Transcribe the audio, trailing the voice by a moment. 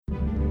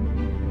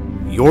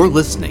You're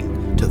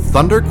listening to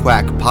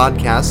Thunderquack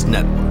Podcast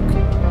Network.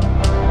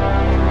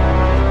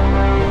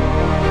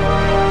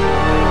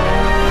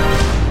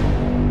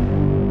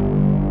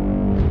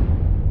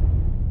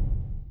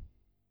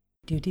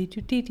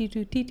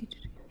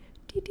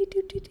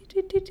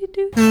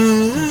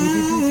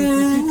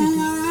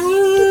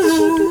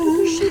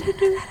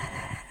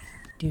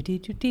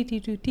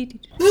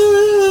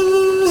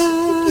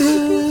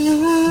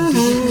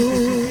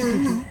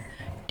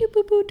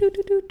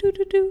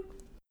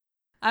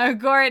 I'm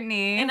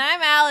Courtney. And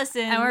I'm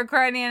Alison. And we're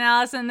Courtney and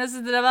Alison. This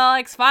is the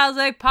X-Files,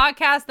 a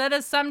podcast that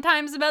is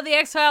sometimes about the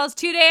X-Files.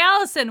 Today,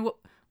 Alison.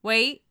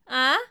 Wait.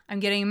 I'm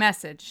getting a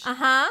message. Beep,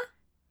 boop, boop,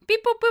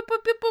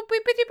 boop, beep, boop,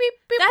 beep, beep, beep, beep.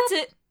 That's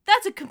it.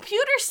 That's a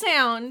computer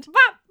sound.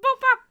 Bop, boop,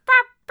 bop,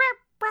 bop, bop,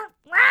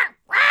 bop,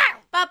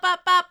 Bop,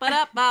 bop, bop,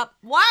 bop, bop.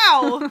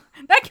 Wow.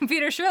 That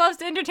computer sure loves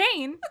to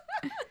entertain.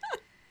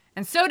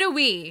 And so do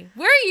we.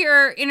 We're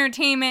your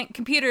entertainment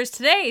computers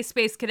today,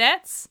 Space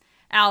Cadets.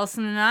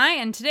 Alison and I,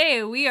 and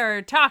today we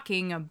are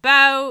talking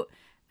about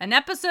an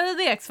episode of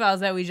the X-Files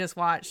that we just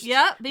watched.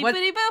 Yep,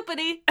 beepity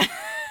boopity.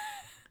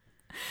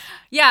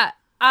 Yeah,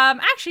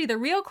 actually the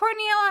real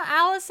Courtney and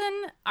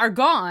Alison are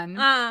gone.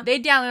 They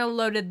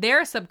downloaded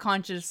their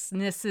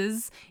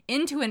subconsciousnesses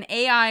into an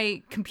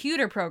AI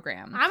computer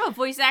program. I'm a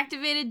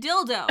voice-activated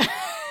dildo.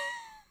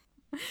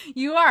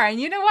 You are,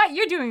 and you know what?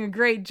 You're doing a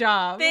great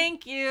job.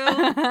 Thank you.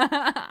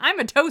 I'm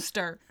a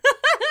toaster.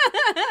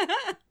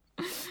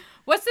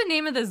 What's the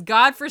name of this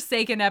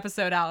godforsaken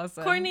episode,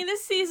 Alison? Courtney,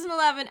 this season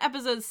 11,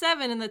 episode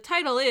 7, and the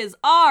title is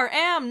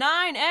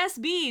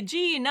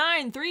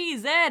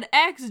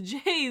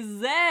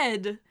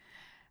Rm9sbG93ZXJz.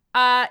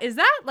 Is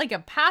that like a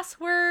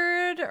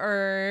password,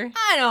 or?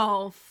 I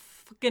don't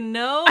fucking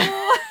know.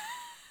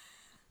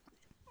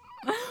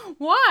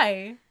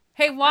 Why?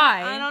 Hey,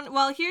 why? I don't,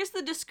 well, here's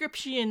the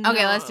description.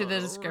 Okay, let's do the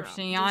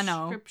description. Yeah, I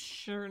know.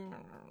 Description.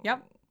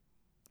 Yep.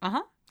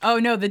 Oh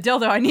no, the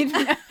dildo. I need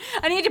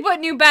to put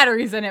new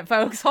batteries in it,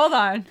 folks. Hold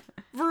on.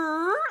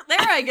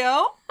 There I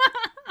go.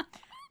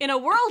 In a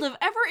world of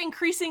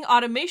ever-increasing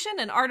automation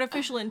and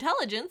artificial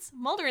intelligence,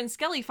 Mulder and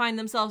Scully find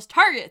themselves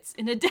targets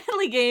in a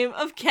deadly game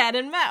of cat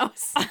and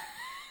mouse.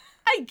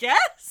 I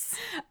guess.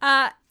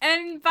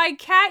 And by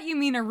cat, you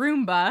mean a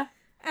Roomba.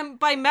 And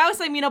by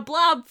mouse, I mean a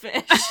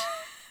blobfish.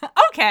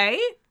 Okay.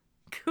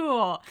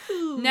 Cool.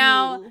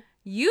 Now,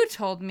 you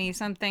told me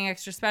something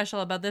extra special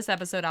about this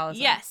episode,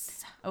 Alison. Yes.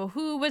 Oh,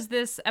 who was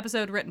this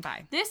episode written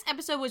by? This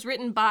episode was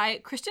written by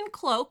Kristen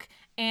Cloak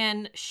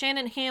and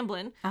Shannon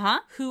Hamblin,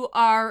 who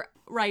are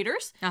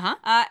writers.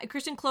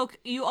 Kristen Cloak,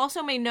 you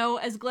also may know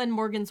as Glenn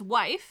Morgan's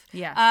wife.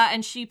 Yes.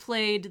 And she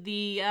played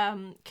the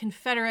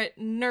Confederate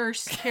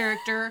nurse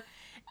character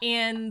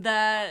in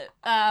the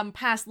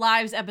Past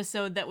Lives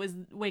episode that was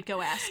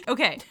Waco-esque.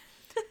 Okay.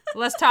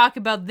 Let's talk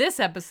about this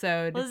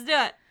episode. Let's do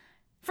it.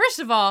 First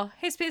of all,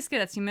 hey, Space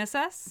Cadets, you miss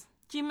us?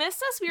 Do you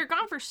miss us? We were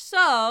gone for so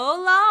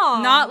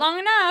long. Not long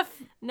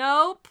enough.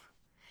 Nope.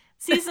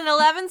 Season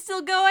 11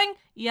 still going?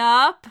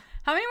 Yup.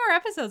 How many more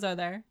episodes are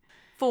there?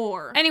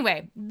 4.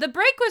 Anyway, the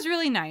break was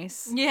really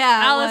nice.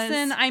 Yeah,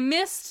 Alison, I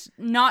missed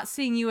not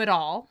seeing you at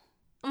all.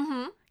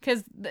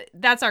 Because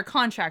that's our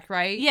contract,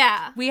 right?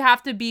 Yeah. We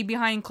have to be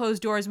behind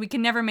closed doors. We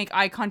can never make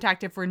eye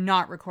contact if we're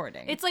not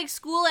recording. It's like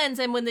school ends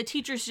and when the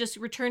teachers just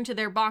return to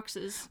their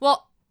boxes.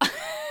 Well...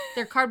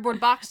 Their cardboard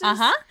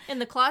boxes in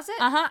the closet.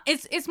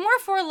 It's more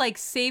for like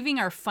saving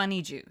our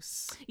funny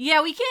juice.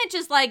 Yeah, we can't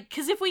just like,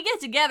 because if we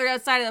get together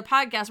outside of the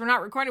podcast, we're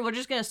not recording. We're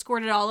just gonna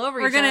squirt it all over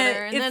each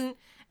other, and then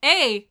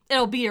A,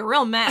 it'll be a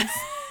real mess,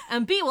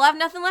 and B, we'll have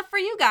nothing left for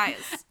you guys.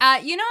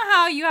 You know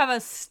how you have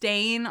a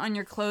stain on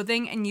your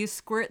clothing and you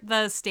squirt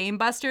the stain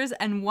busters,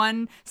 and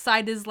one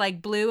side is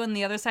like blue and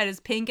the other side is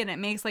pink, and it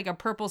makes like a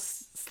purple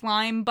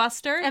slime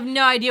buster? I have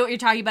no idea what you're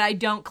talking about. I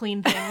don't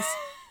clean things.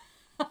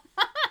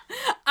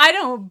 I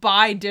don't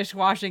buy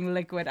dishwashing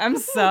liquid. I'm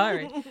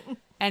sorry.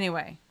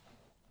 Anyway,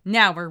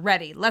 now we're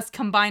ready. Let's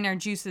combine our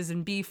juices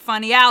and be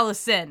funny,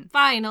 Alison.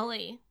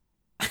 Finally.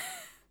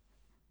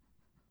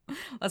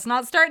 Let's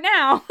not start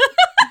now.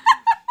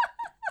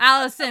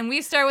 Alison,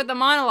 we start with the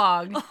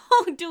monologue.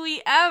 Oh, do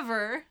we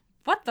ever?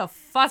 What the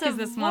fuck is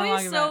this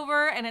monologue about?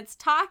 Voiceover, and it's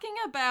talking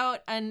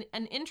about an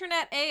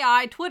internet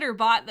AI Twitter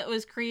bot that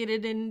was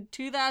created in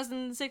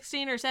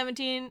 2016 or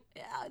 17.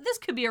 This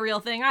could be a real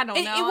thing. I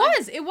don't know.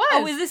 It was.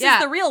 Oh, this is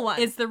the real one?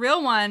 It's the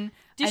real one.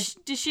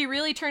 Did she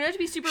really turn out to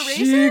be super racist?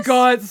 She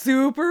got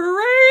super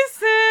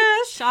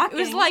racist. Shocking.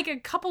 It was like a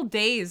couple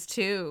days,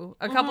 too.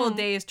 A couple of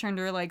days turned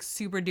her like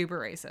super duper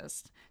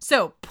racist.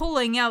 So,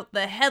 pulling out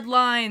the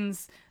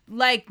headlines...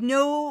 like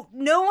no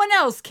one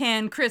else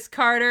can, Chris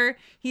Carter.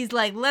 He's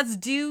like, let's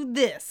do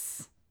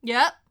this.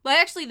 Yep. Well,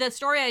 actually, the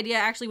story idea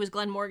actually was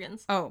Glenn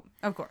Morgan's. Oh,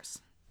 of course.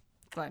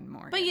 Glenn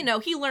Morgan. But, you know,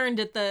 he learned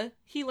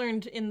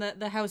in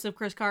the house of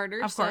Chris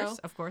Carter. Of course.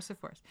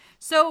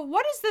 So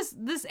what is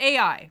this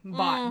AI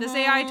bot, this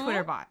AI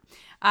Twitter bot?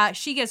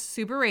 She gets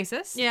super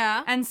racist.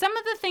 Yeah. And some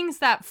of the things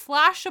that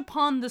flash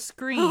upon the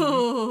screen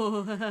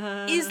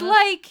is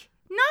like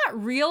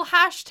not real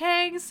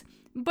hashtags,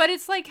 But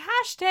it's like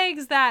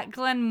hashtags that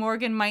Glenn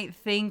Morgan might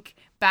think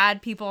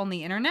bad people on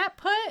the internet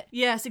put.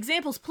 Yes,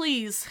 examples,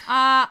 please.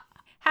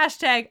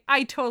 Hashtag,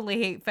 I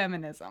totally hate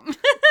feminism.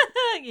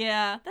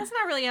 Yeah, that's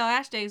not really how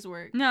hashtags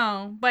work.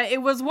 No, but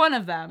it was one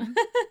of them.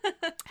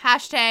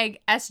 Hashtag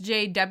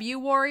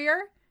SJW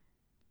Warrior.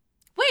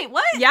 Wait,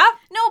 what? Yep.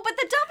 No, but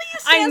the W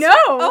stands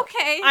for...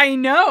 Okay. I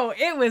know.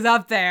 It was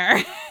up there.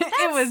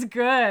 It was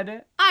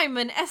good. I'm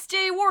an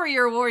SJ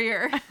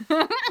warrior.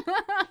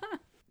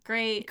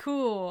 Great.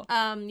 Cool.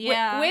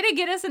 Yeah. Way to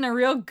get us in a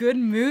real good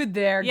mood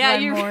there, yeah,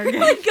 Glenn you Morgan.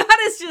 really got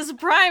us just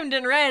primed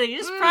and ready.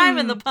 Just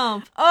priming the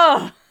pump.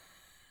 Oh.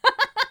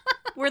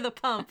 We're the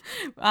pump.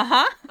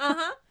 Uh-huh.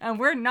 Uh-huh. And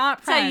we're not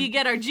That's primed. how you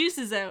get our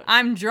juices out.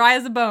 I'm dry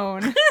as a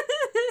bone.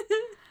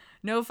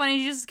 No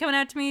funny juices coming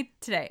out to me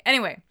today.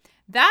 Anyway,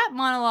 that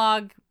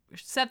monologue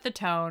set the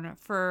tone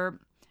for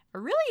a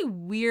really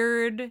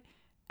weird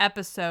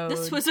episode.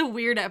 This was a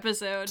weird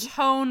episode.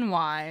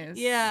 Tone-wise.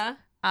 Yeah.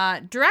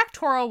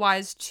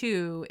 Directorial-wise,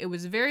 too, it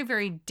was very,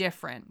 very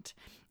different.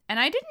 And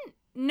I didn't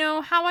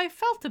know how I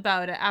felt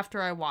about it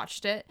after I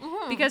watched it.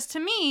 Mm-hmm. Because to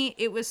me,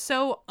 it was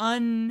so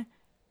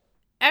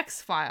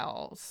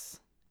X-Files.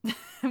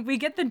 We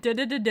get the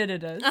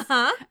da-da-da-da-da-das.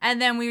 Uh-huh.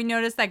 And then we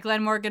notice that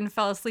Glenn Morgan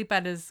fell asleep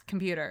at his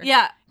computer.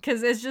 Yeah.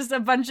 Because it's just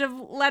a bunch of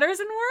letters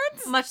and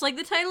words. Much like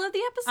the title of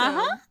the episode.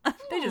 Uh-huh.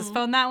 They just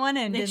phoned that one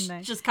in, didn't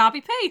they? Just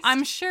copy-paste.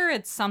 I'm sure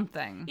it's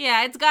something.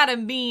 Yeah, it's gotta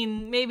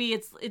mean,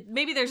 maybe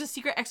maybe there's a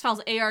secret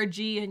X-Files ARG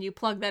and you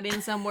plug that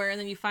in somewhere and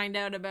then you find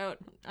out about,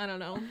 I don't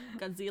know,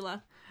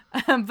 Godzilla.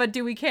 But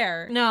do we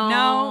care? No.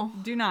 No,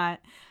 do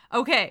not.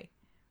 Okay.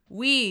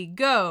 We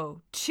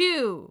go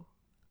to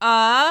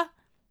a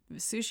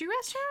sushi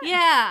restaurant?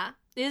 Yeah.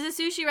 It is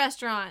a sushi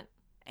restaurant.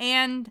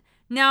 And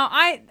now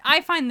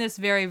I find this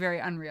very, very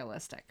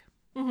unrealistic.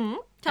 Mm-hmm.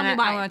 Tell me I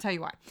why. want to tell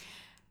you why.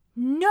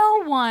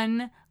 No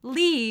one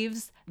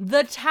leaves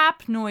the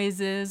tap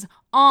noises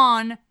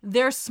on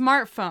their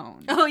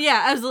smartphone. Oh,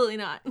 yeah, absolutely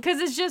not.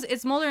 Because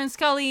it's Mulder and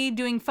Scully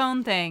doing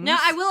phone things. Now,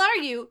 I will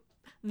argue,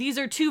 these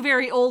are two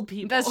very old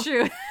people. That's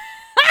true.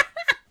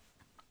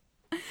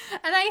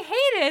 And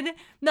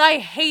I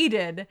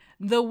hated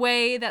the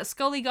way that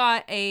Scully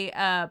got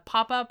a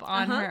pop-up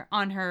on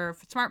her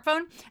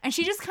smartphone, and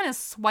she just kind of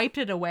swiped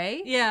it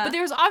away. Yeah. But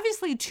there's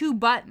obviously two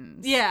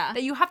buttons. Yeah.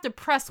 That you have to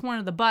press one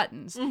of the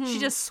buttons. Mm-hmm. She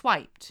just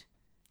swiped.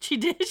 She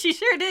did. She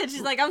sure did.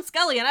 She's like, I'm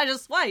Scully, and I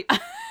just swipe.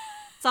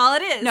 That's all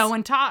it is. No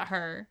one taught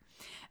her.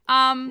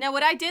 Now,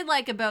 what I did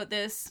like about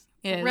this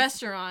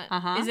restaurant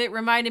is it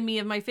reminded me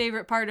of my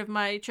favorite part of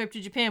my trip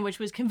to Japan, which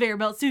was conveyor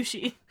belt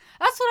sushi.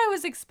 That's what I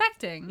was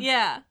expecting.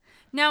 Yeah.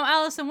 Now,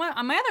 Alison, my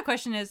other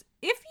question is,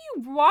 if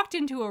you walked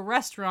into a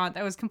restaurant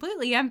that was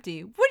completely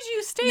empty, would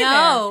you stay there?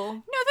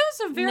 No, that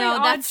was a very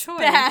odd choice.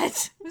 Bad.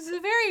 It was a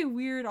very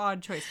weird,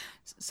 odd choice.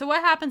 So what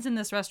happens in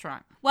this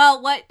restaurant?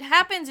 Well, what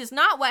happens is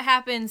not what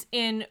happens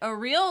in a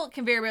real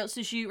conveyor belt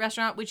sushi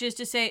restaurant, which is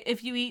to say,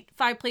 if you eat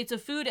 5 plates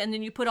of food and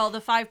then you put all the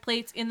 5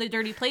 plates in the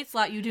dirty plate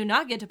slot, you do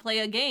not get to play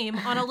a game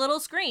on a little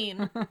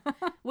screen,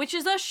 which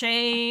is a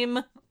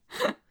shame.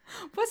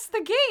 What's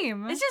the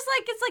game? It's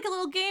like a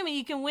little game and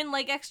you can win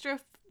like extra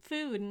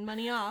food and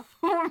money off.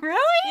 Really?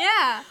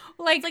 Yeah.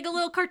 Like, it's like a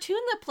little cartoon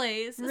that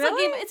plays.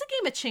 Really? It's a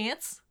game of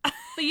chance.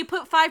 But you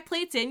put 5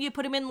 plates in, you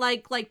put them in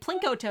like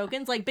Plinko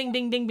tokens, like bing,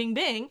 bing, bing, bing,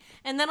 bing,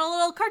 and then a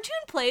little cartoon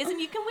plays and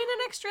you can win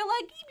an extra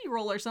like EB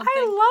roll or something.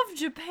 I love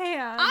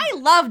Japan. I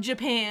love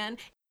Japan.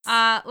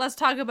 Let's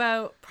talk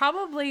about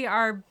probably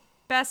our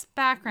best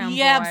background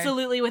boy.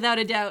 Absolutely, without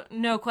a doubt.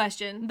 No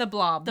question. The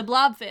blob. The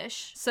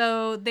blobfish.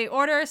 So they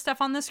order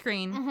stuff on the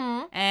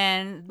screen,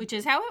 and which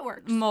is how it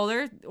works.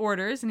 Mulder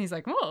orders, and he's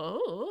like,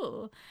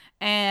 "Oh,"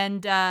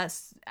 and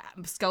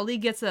Scully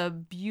gets a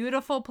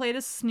beautiful plate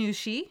of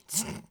snooshi.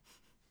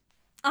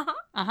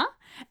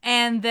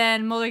 And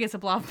then Mulder gets a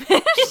blobfish.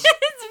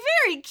 It's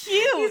very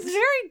cute. He's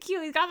very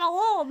cute. He's got a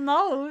little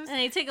nose. And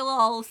they take a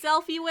little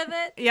selfie with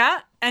it. Yeah.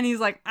 And he's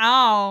like,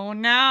 oh,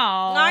 no.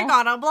 I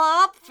got a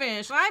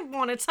blobfish. I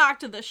want to talk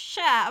to the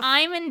chef.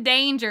 I'm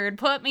endangered.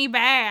 Put me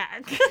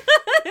back.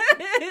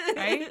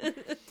 Right?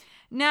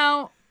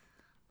 Now,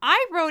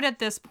 I wrote at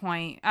this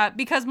point,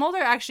 because Mulder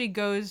actually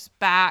goes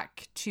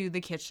back to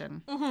the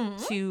kitchen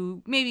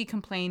to maybe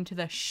complain to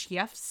the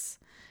chefs.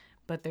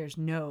 But there's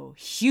no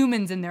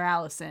humans in there,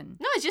 Allison.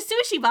 No, it's just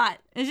Sushi Bot.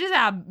 It's just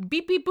a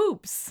beep beep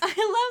boops. I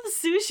love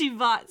Sushi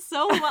Bot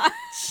so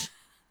much.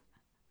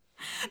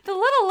 The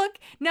little look.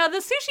 Now, the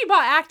Sushi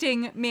Bot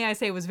acting, may I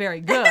say, was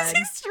very good. It's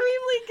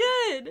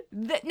extremely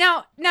good.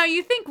 Now,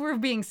 you think we're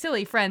being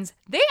silly, friends.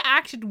 They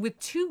acted with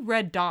 2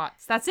 red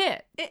dots. That's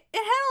it. It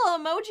had a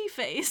little emoji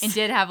face. It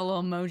did have a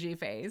little emoji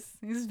face.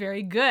 He was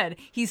very good.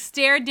 It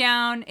stared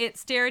down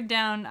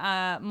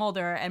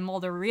Mulder, and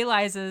Mulder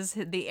realizes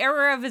the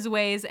error of his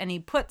ways, and he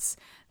puts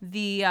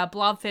the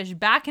blobfish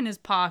back in his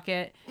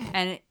pocket,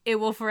 and it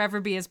will forever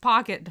be his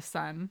pocket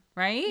sun,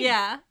 right?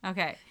 Yeah.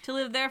 Okay. To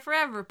live there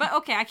forever. But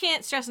okay, I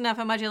can't stress enough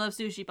how much I love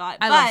Sushi Bot.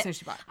 I love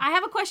Sushi Bot. I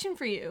have a question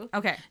for you.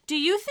 Okay. Do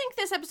you think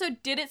this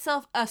episode did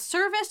itself a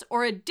service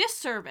or a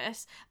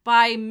disservice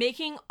by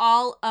making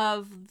all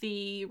of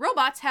the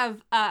robots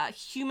have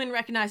human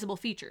recognizable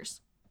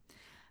features?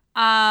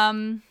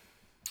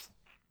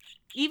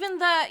 Even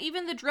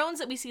the drones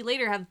that we see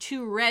later have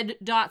 2 red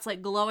dots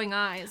like glowing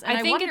eyes. And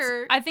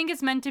I think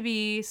it's meant to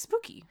be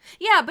spooky.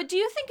 Yeah, but do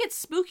you think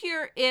it's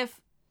spookier if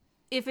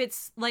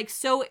it's like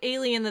so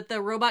alien that the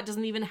robot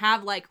doesn't even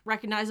have like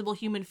recognizable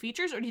human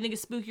features, or do you think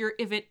it's spookier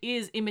if it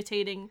is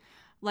imitating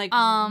like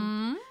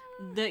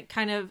the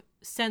kind of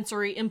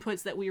sensory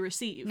inputs that we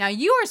receive? Now,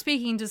 you are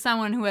speaking to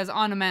someone who has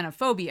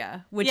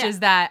onomatophobia, which Yeah. is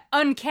that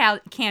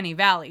uncanny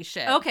valley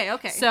shit. Okay.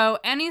 So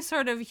any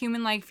sort of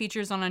human-like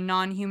features on a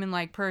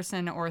non-human-like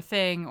person or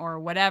thing or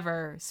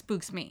whatever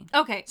spooks me.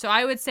 Okay. So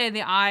I would say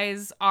the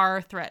eyes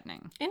are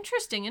threatening.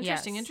 Interesting.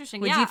 Yes.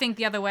 Would Would you think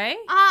the other way?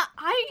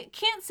 I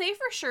can't say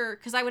for sure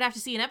because I would have to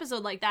see an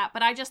episode like that,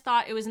 but I just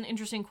thought it was an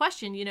interesting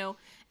question, you know,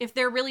 if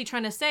they're really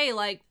trying to say,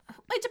 like,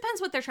 it depends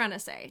what they're trying to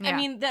say. Yeah. I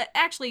mean, that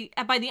actually,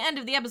 by the end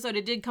of the episode,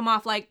 it did come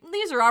off like,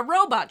 these are our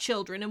robot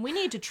children and we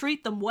need to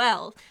treat them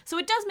well. So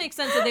it does make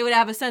sense that they would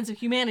have a sense of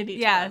humanity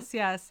to them.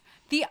 Yes.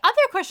 The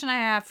other question I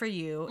have for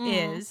you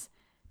is,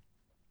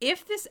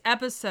 if this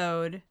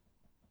episode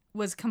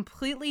was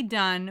completely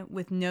done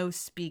with no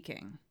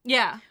speaking,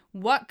 Yeah.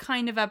 what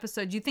kind of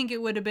episode? Do you think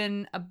it would have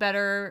been a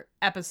better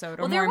episode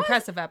or Well, more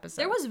impressive episode?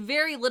 There was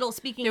very little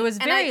speaking. There was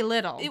and very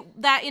little.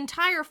 That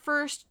entire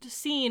first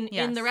scene in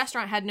Yes. the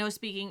restaurant had no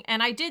speaking.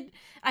 And I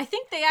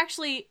think they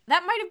actually,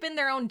 that might have been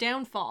their own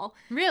downfall.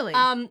 Really?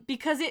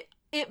 Because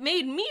it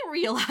made me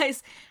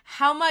realize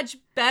how much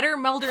better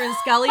Mulder and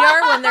Scully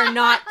are when they're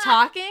not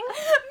talking.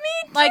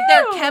 Me too! Like,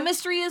 their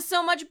chemistry is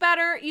so much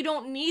better. You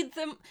don't need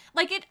them.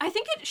 Like, I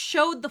think it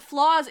showed the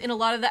flaws in a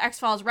lot of the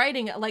X-Files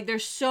writing. Like,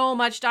 there's so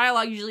much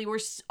dialogue. Usually we're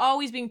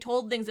always being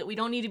told things that we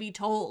don't need to be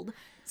told.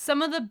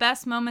 Some of the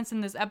best moments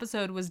in this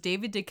episode was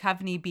David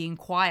Duchovny being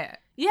quiet.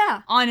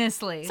 Yeah.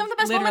 Honestly. Some of the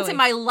best moments in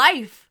my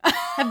life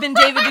have been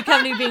David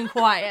Duchovny being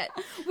quiet.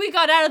 We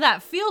got out of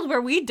that field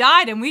where we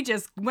died and we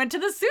just went to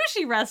the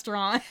sushi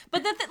restaurant.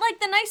 But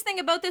the nice thing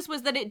about this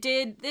was that it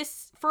did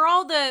this, for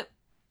all the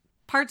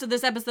parts of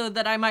this episode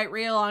that I might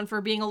rail on for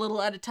being a little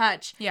out of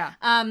touch. Yeah.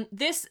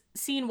 This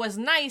scene was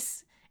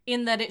nice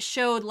in that it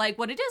showed like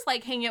what it is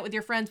like hanging out with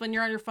your friends when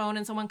you're on your phone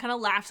and someone kind of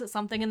laughs at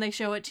something and they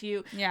show it to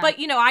you. Yeah. But,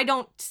 you know, I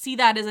don't see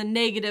that as a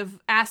negative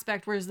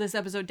aspect, whereas this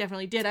episode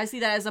definitely did. I see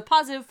that as a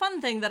positive,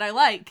 fun thing that I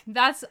like.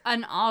 That's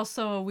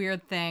also a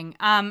weird thing.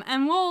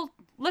 And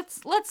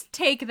let's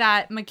take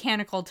that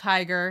mechanical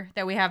tiger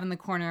that we have in the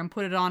corner and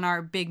put it on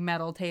our big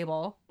metal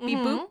table. Beep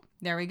boop.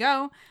 There we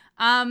go.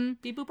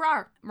 Beep boop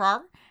rar.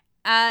 Rar.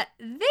 They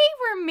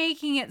were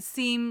making it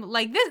seem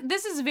like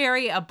this is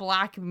very a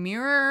Black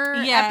Mirror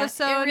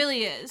episode. It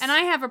really is. And I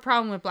have a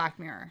problem with Black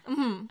Mirror.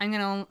 I'm going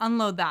to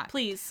unload that.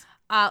 Please.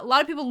 A lot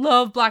of people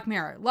love Black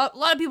Mirror. A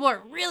lot of people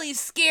are really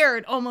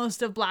scared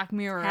almost of Black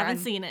Mirror. Haven't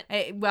seen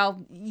it.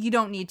 Well, you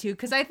don't need to,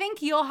 because I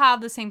think you'll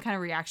have the same kind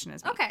of reaction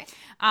as me. Okay.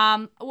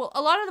 Well,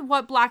 a lot of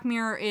what Black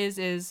Mirror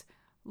is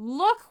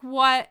look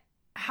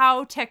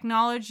how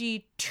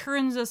technology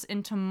turns us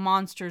into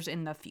monsters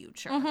in the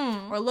future.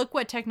 Or look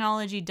what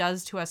technology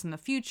does to us in the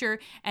future,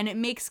 and it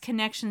makes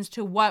connections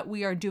to what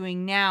we are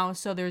doing now,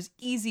 so there's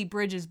easy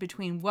bridges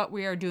between what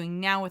we are doing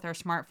now with our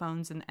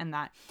smartphones and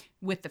that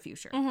with the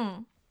future.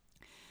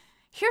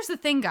 Here's the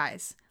thing,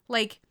 guys.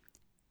 Like,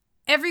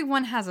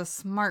 everyone has a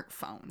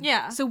smartphone.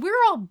 Yeah. So we're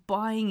all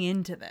buying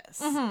into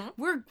this.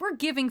 We're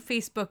giving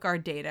Facebook our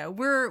data.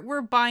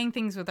 We're buying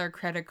things with our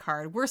credit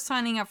card. We're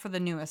signing up for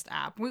the newest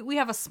app. We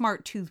have a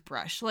smart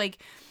toothbrush. Like,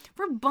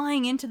 we're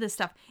buying into this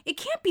stuff. It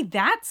can't be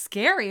that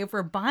scary if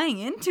we're buying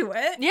into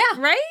it. Yeah.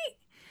 Right?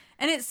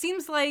 And it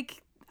seems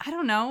like, I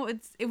don't know,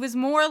 it was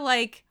more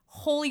like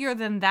holier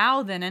than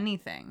thou than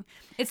anything.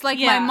 It's like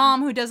my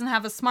mom who doesn't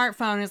have a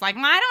smartphone is like,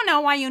 I don't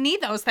know why you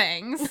need those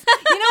things. You know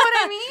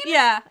what I mean?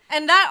 Yeah.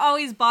 And that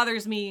always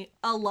bothers me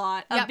a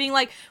lot of being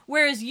like,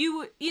 whereas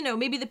you know,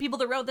 maybe the people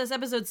that wrote this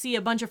episode see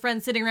a bunch of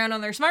friends sitting around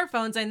on their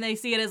smartphones and they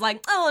see it as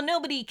like, oh,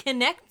 nobody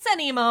connects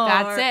anymore.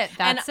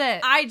 That's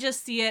it. I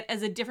just see it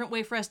as a different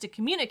way for us to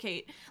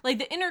communicate. Like,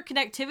 the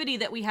interconnectivity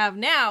that we have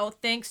now,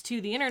 thanks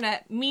to the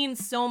internet,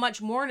 means so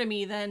much more to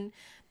me than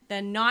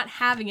not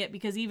having it,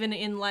 because even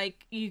in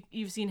like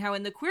you've seen how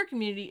in the queer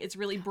community it's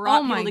really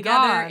brought people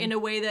together in a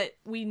way that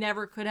we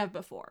never could have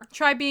before.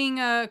 Try being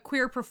a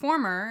queer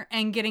performer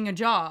and getting a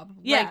job.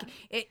 Yeah.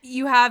 Like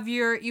you have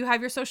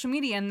your social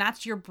media, and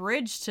that's your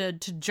bridge to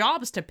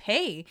jobs to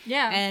pay.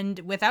 Yeah. And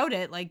without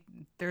it, like,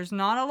 there's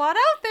not a lot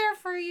out there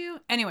for you.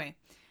 Anyway,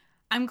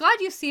 I'm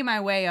glad you see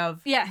my way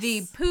of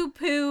the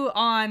poo-poo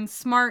on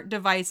smart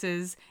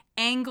devices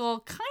angle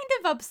kind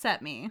of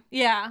upset me.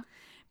 Yeah.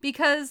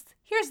 Because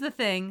here's the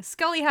thing.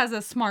 Scully has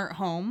a smart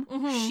home.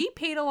 She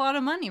paid a lot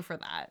of money for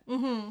that.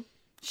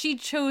 She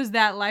chose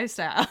that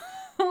lifestyle.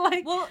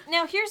 Like, well,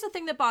 now here's the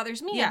thing that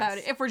bothers me Yes. about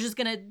it. If we're just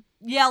gonna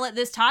yell at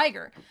this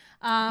tiger,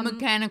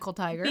 mechanical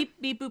tiger. beep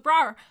beep boop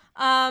rawr.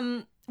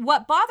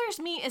 What bothers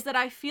me is that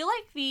I feel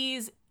like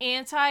these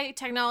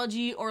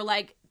anti-technology or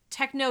like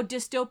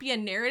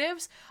techno-dystopian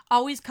narratives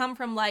always come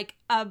from like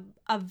a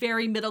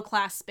very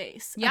middle-class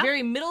space. Yeah. A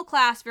very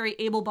middle-class, very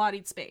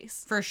able-bodied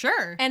space. For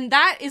sure. And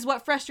that is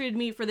what frustrated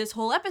me for this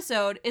whole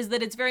episode, is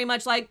that it's very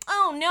much like,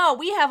 oh no,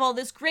 we have all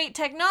this great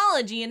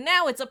technology and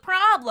now it's a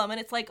problem. And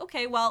it's like,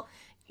 okay, well,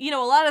 you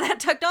know, a lot of that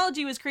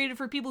technology was created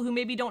for people who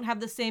maybe don't have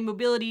the same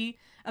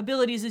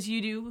abilities as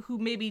you do, who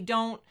maybe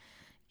don't.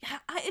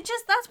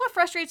 That's what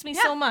frustrates me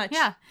so much.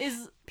 Yeah.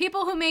 Is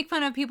people who make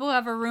fun of people who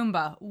have a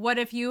Roomba. What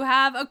if you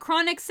have a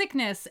chronic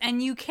sickness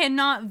and you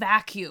cannot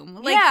vacuum?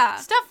 Like, Yeah.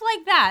 stuff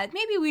like that.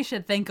 Maybe we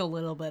should think a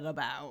little bit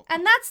about.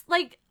 And that's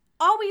like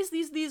always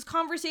these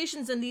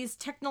conversations and these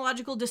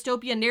technological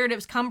dystopian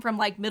narratives come from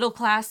like middle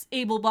class,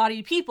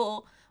 able-bodied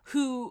people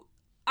who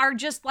are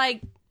just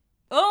like,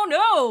 oh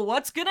no,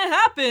 what's gonna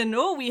happen?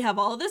 Oh, we have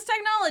all this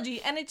technology.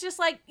 And it's just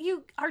like,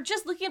 you are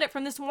just looking at it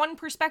from this one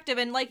perspective.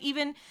 And like,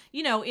 even,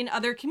 you know, in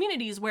other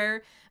communities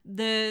where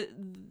the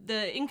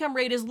income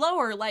rate is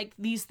lower, like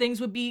these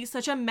things would be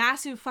such a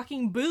massive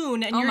fucking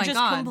boon, and Oh you're my just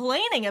God.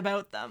 complaining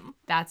about them.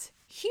 That's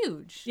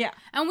huge. Yeah.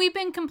 And we've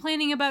been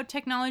complaining about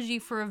technology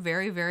for a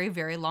very, very,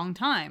 very long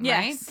time, Yes.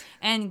 right?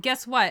 And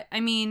guess what? I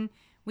mean,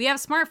 we have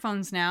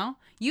smartphones now.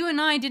 You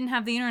and I didn't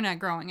have the internet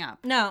growing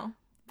up. No.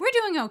 We're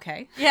doing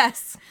okay.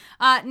 Yes.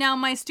 Now,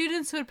 my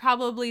students would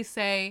probably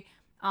say,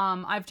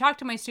 I've talked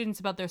to my students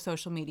about their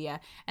social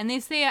media, and they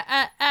say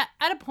at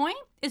a point,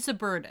 it's a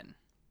burden.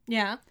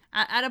 Yeah.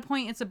 At a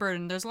point, it's a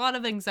burden. There's a lot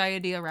of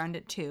anxiety around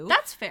it, too.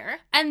 That's fair.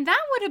 And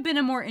that would have been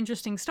a more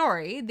interesting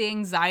story. The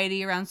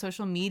anxiety around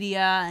social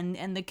media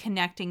and the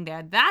connecting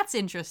there. That's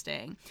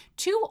interesting.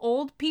 Two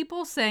old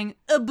people saying,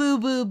 boo,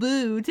 boo,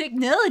 boo,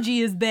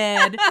 technology is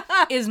bad,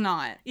 is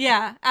not.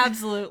 Yeah,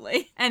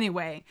 absolutely.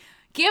 Anyway,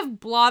 give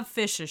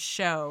Blobfish a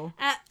show.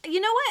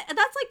 You know what?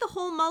 That's like the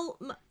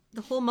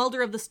whole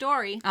Mulder of the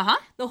story. Uh-huh.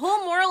 The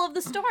whole moral of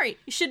the story.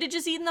 You should have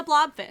just eaten the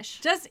blobfish.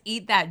 Just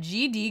eat that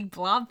GD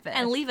Blobfish.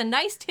 And leave a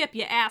nice tip,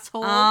 you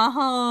asshole.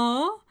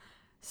 Uh-huh.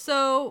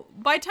 So,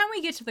 by the time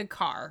we get to the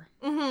car,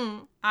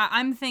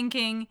 I'm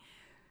thinking,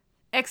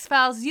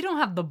 X-Files, you don't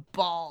have the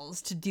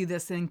balls to do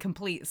this in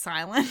complete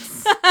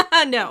silence.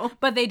 No.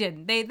 But they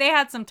didn't. They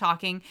had some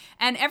talking.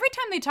 And every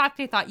time they talked,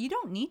 they thought, you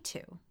don't need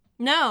to.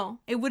 No.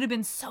 It would have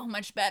been so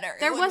much better.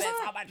 There It would have wasn't-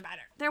 been so much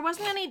better. There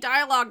wasn't any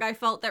dialogue, I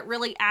felt, that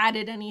really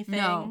added anything.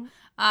 No.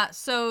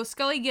 So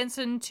Scully gets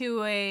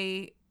into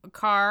a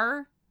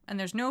car, and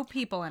there's no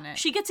people in it.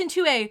 She gets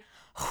into a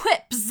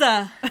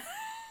Whipz.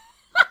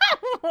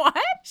 What?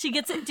 She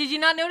gets it. Did you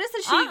not notice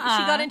that she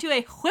got into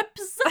a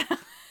Whipz?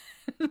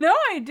 No,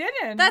 I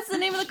didn't. That's the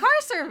name of the car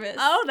service.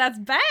 Oh, that's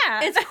bad.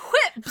 It's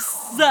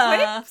Whipz.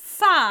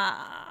 Whipsa.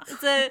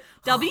 It's a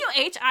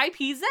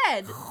WHIPZ.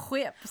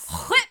 Whips.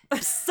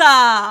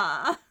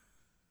 Whipsa.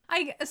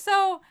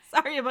 So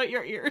Sorry about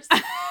your ears.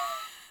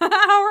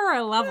 how are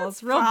our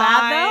levels? Real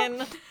bad though?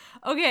 Fine.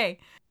 Okay.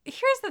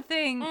 Here's the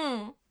thing.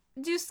 Mm.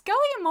 Do Scully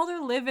and Mulder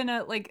live in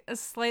a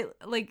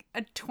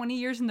 20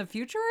 years in the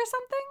future or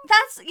something?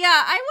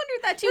 I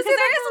wondered that too, Is because it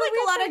there a is like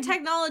weird a lot thing? of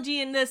technology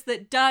in this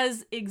that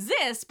does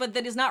exist, but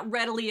that is not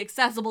readily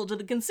accessible to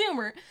the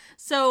consumer.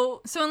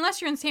 So, So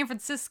unless you're in San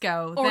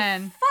Francisco, or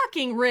then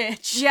fucking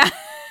rich. yeah.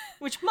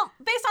 Which,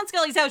 based on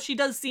Scully's house, she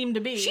does seem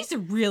to be. She's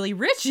really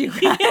rich, you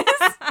guys.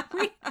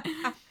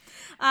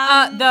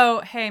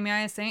 Though, hey, may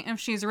I say, if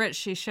she's rich,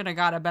 she should have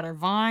got a better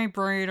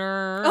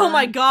vibrator. Oh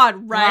my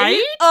god, right?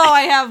 Right? Oh,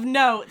 I have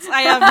notes.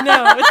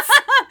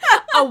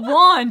 A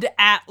wand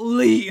at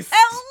least.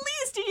 At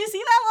least, did you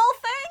see that little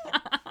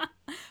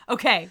thing?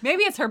 Okay,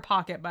 maybe it's her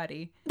pocket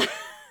buddy.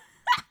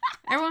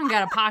 Everyone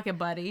got a pocket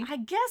buddy. I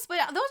guess, but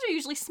those are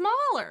usually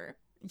smaller.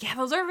 Yeah,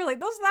 those are really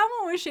that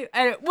one was shit.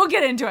 We'll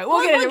get into it.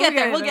 We'll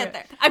get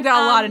there. I've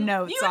got a lot of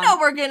notes. You know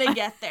we're gonna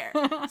get there.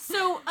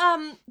 So,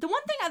 the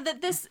one thing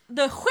that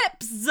the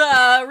Whipz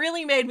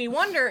really made me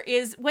wonder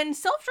is, when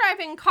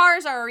self-driving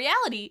cars are a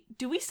reality,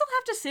 do we still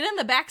have to sit in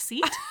the back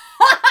seat?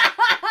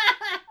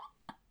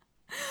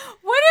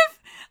 What if,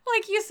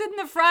 you sit in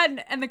the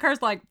front and the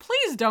car's like,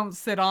 please don't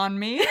sit on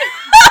me.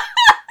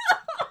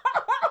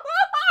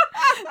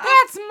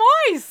 That's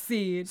my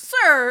seat.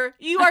 Sir,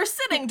 you are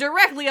sitting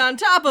directly on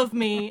top of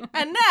me,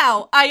 and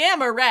now I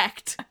am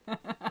erect.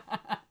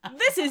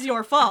 This is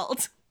your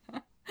fault.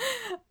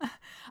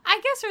 I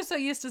guess we're so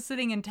used to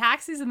sitting in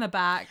taxis in the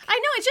back. I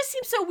know, it just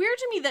seems so weird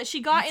to me that she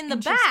got in the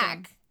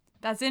back.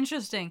 That's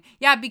interesting.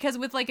 Yeah, because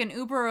with an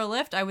Uber or a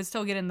Lyft, I would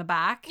still get in the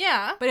back.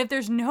 Yeah. But if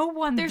there's no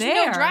one There's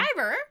there. no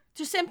driver,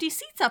 just empty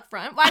seats up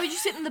front. Why would you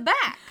sit in the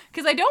back?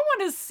 Because I don't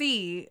want to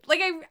see.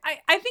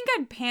 I think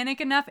I'd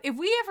panic enough. If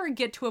we ever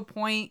get to a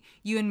point,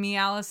 you and me,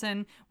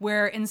 Allison,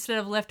 where instead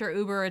of Lyft or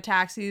Uber or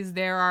taxis,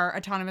 there are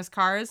autonomous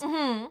cars, I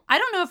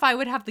don't know if I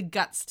would have the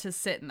guts to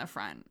sit in the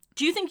front.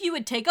 Do you think you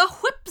would take a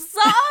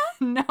Whipza?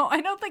 No, I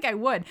don't think I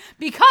would.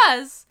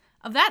 Because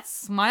of that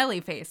smiley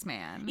face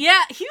man.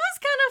 Yeah, he was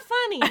kind of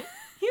funny.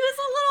 He was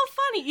a little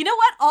funny. You know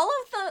what? All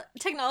of the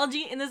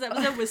technology in this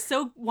episode was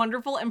so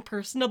wonderful and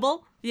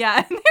personable. Yeah,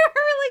 they were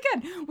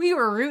really good. We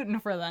were rooting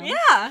for them.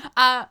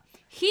 Yeah.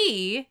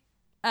 He,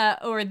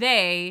 or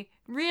they,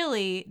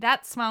 really,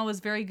 that smile was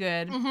very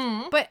good.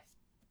 Mm-hmm. But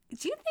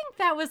do you think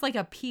that was like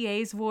a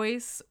PA's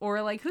voice?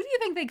 Or like, who do you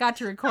think they got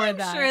to record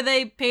that? I'm sure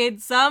they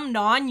paid some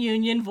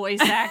non-union voice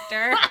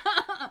actor.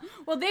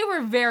 Well, they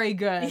were very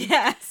good.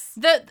 Yes.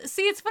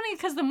 See, it's funny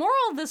because the moral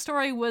of the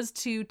story was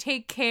to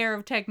take care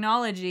of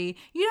technology.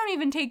 You don't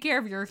even take care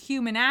of your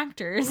human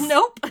actors.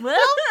 Nope. Well,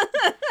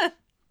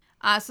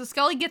 so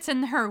Scully gets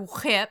in her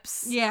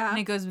Whipz. Yeah. And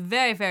it goes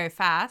very, very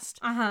fast.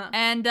 Uh-huh.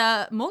 And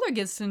Mulder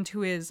gets into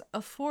his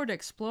Ford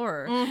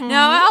Explorer. Mm-hmm.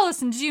 Now,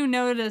 Allison, did you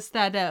notice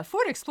that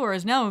Ford Explorer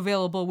is now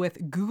available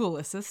with Google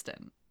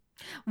Assistant?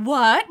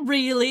 What?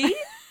 Really?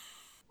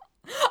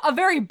 A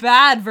very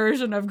bad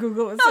version of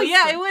Google Assistant. Oh,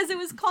 yeah, it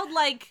was called,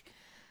 like,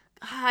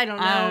 I don't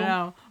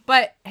know.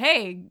 But,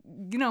 hey,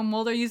 you know,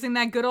 Mulder using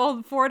that good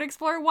old Ford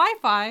Explorer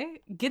Wi-Fi,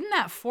 getting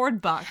that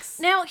Ford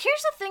bucks. Now,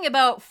 here's the thing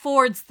about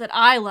Fords that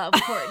I love,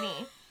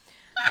 Courtney.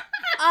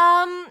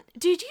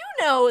 Did you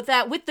know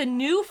that with the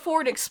new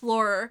Ford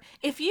Explorer,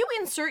 if you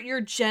insert your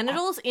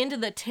genitals into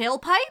the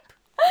tailpipe,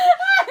 No,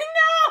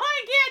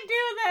 I can't do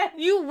that.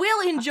 you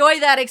will enjoy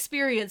that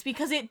experience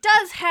because it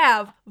does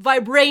have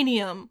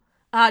vibranium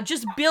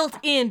just built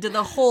into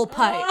the whole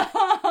pipe.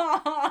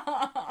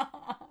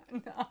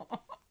 No.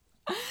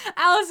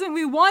 Allison,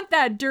 we want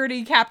that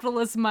dirty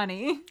capitalist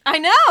money. I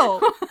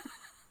know.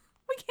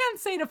 We can't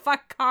say to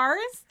fuck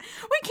cars.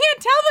 We can't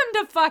tell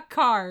them to fuck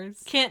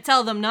cars. Can't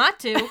tell them not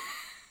to.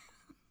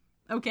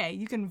 Okay,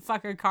 you can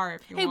fuck a car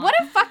if you Hey, want. what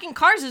if fucking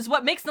cars is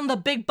what makes them the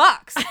big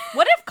bucks?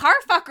 What if car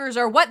fuckers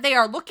are what they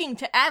are looking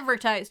to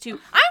advertise to?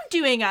 I'm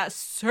doing a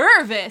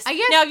service. I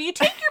guess- Now, you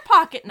take your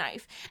pocket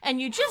knife and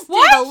you just dig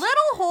What? a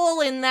little hole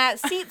in that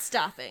seat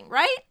stuffing,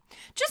 right?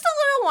 Just a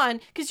little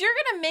one, because you're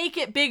going to make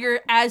it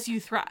bigger as you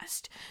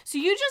thrust. So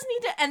you just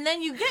need to, and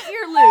then you get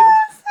your lube.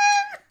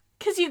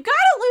 Because you got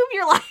to lube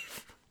your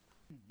life.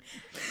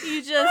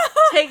 You just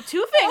take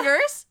two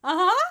fingers.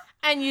 Uh-huh.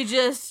 And you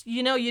just,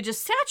 you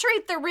just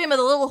saturate the rim of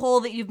the little hole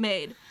that you've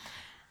made.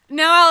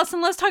 Now, Allison,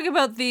 let's talk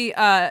about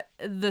the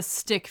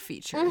stick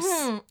features.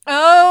 Mm-hmm.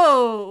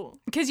 Oh.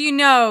 Because you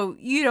know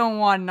you don't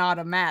want an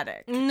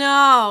automatic.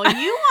 No,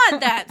 you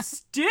want that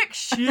stick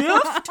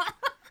shift.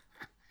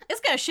 It's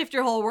going to shift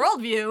your whole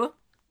worldview.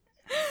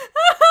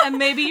 And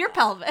maybe your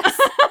pelvis.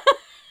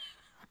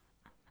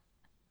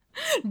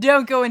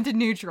 Don't go into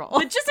neutral.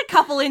 But just a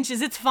couple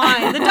inches, it's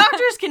fine. The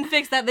doctors can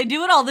fix that. They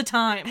do it all the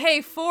time.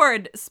 Hey,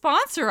 Ford,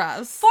 sponsor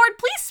us. Ford,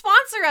 please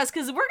sponsor us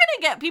because we're going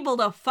to get people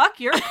to fuck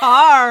your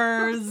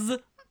cars.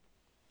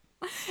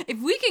 If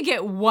we could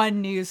get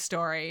one news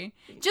story,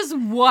 just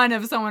one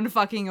of someone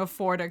fucking a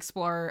Ford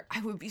Explorer, I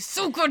would be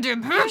so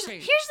goddamn happy.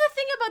 Here's the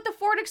thing about the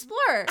Ford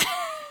Explorer.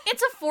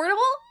 It's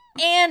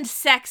affordable and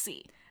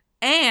sexy.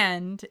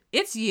 And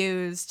it's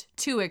used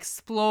to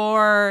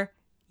explore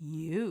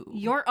you.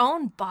 Your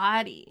own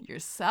body.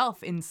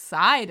 Yourself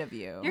inside of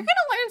you. You're going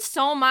to learn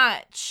so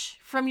much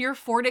from your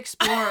Ford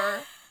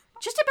Explorer.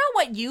 Just about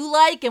what you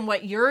like and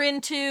what you're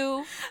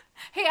into.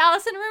 Hey,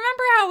 Allison,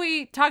 remember how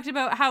we talked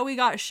about how we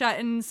got shut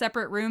in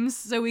separate rooms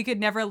so we could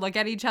never look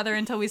at each other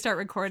until we start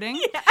recording?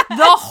 Yes.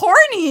 The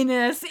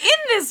horniness in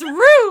this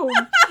room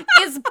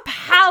is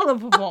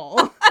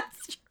palpable.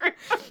 That's true.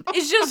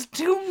 It's just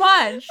too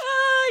much.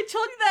 I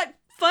told you that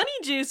funny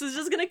juice is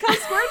just going to come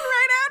squirting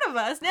right out of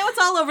us. Now it's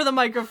all over the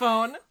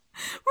microphone.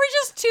 We're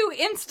just two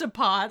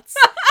Instapots.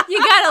 You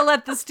gotta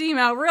let the steam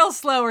out real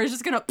slow or it's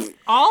just gonna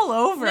all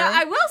over. Now,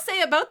 I will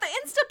say about the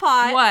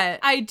Instapot. What?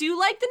 I do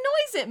like the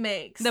noise it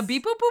makes. The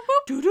beep boop boop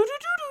boop. Do do do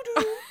do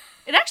do do.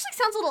 It actually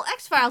sounds a little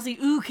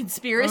X-Filesy. Ooh,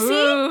 conspiracy.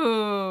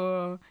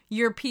 Ooh,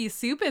 your pea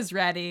soup is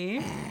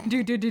ready.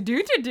 Do do do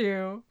do do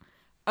do.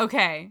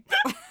 Okay.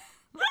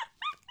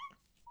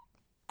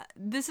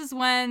 This is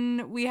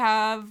when we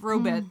have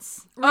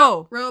Robits.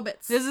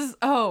 Robots.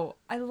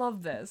 I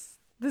love this.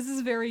 This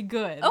is very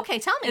good. Okay,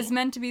 tell me. It's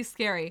meant to be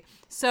scary.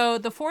 So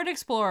the Ford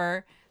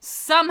Explorer,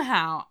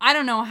 somehow, I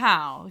don't know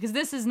how, because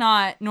this is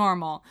not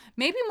normal.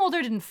 Maybe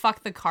Mulder didn't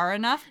fuck the car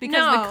enough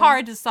because the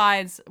car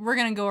decides we're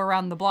going to go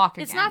around the block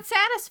again. It's not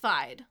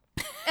satisfied.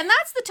 And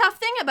that's the tough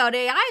thing about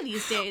AI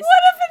these days.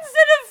 What if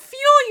instead of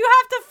fuel you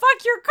have to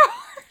fuck your car?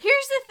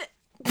 Here's the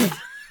thing.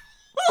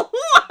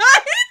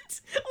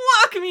 What?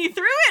 Walk me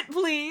through it,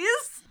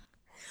 please.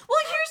 Well,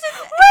 here's the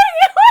thing.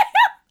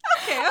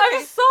 Okay.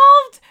 I've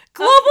solved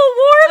global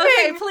warming.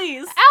 Okay,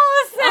 please.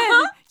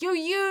 Allison, you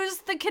use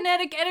the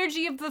kinetic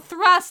energy of the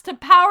thrust to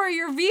power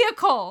your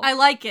vehicle. I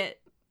like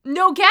it.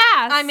 No gas.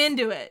 I'm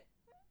into it.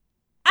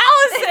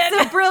 Allison.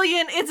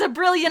 It's a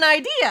brilliant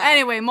idea.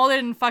 Anyway, Mulder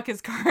didn't fuck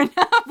his car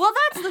enough. Well,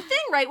 that's the thing,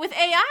 right? With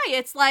AI,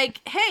 it's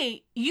like,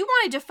 hey, you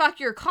wanted to fuck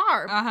your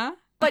car, Uh-huh.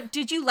 but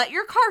did you let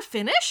your car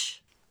finish?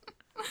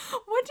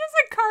 What does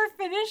a car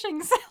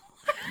finishing sound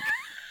like?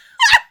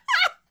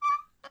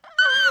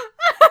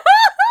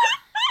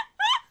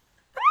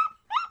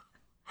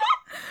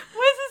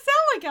 What does it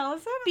sound like,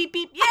 Allison? Beep,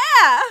 beep,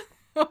 yeah.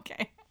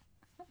 Okay.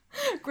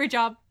 Great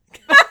job.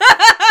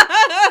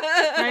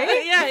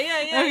 Right? Yeah.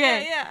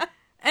 Okay. Yeah.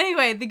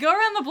 Anyway, they go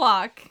around the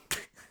block.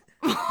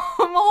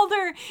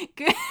 Mulder...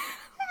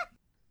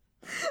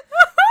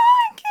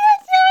 I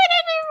can't do it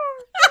anymore.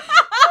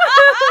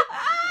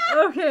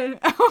 Okay.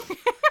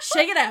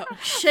 Shake it out.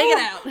 Shake it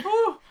out.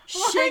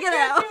 Shake it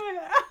out.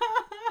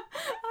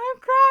 I'm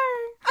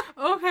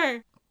crying.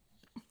 Okay.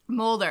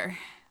 Mulder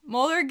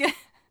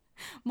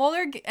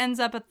ends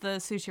up at the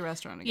sushi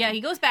restaurant again. Yeah,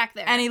 he goes back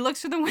there. And he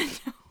looks through the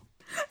window.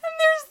 And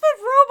there's the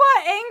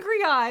robot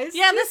angry eyes.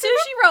 Yeah, the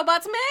sushi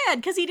robot's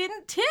mad because he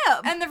didn't tip.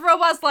 And the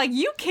robot's like,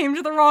 you came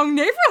to the wrong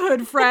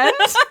neighborhood, friend.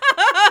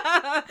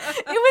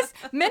 It was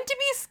meant to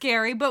be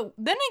scary, but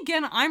then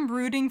again, I'm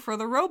rooting for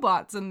the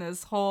robots in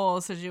this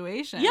whole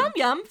situation. Yum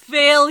yum.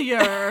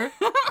 Failure.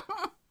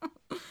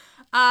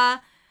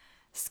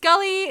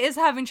 Scully is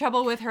having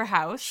trouble with her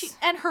house.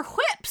 And her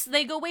whips,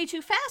 they go way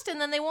too fast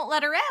and then they won't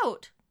let her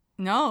out.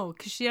 No,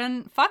 because she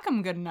didn't fuck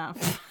him good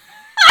enough.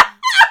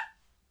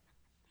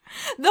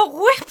 The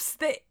whips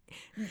didn't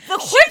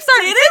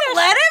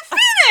let it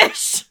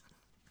finish.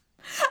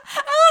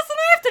 Allison,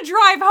 I have to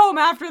drive home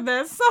after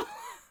this. So.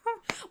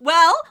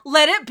 Well,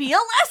 let it be a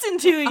lesson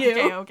to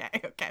you.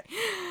 Okay.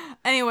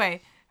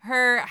 Anyway,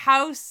 her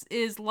house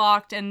is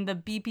locked and the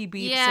beepy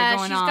beeps are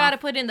going off. Yeah, she's got to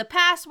put in the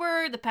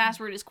password. The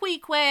password is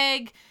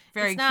Queequeg.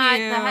 Very cute.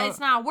 It's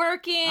not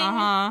working.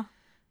 Uh-huh.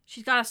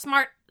 She's got a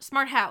smart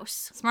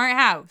house. Smart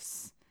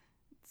house.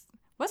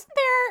 Wasn't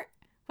there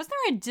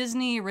a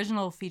Disney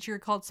original feature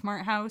called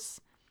Smart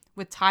House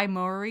with Ty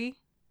Mowry,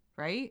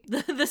 right?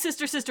 The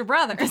sister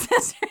brother.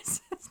 Sister.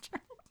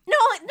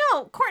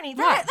 No, Courtney.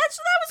 That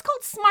was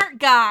called Smart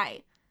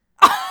Guy.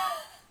 Smart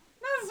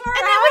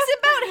and that was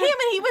about him,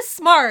 and he was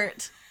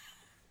smart.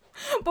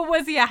 But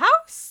was he a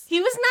house? He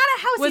was not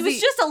a house. He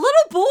was just a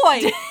little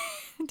boy.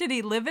 Did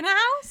he live in a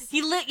house?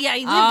 He lived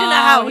in a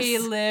house. He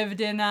lived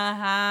in a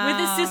house with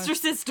his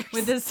sisters.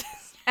 With his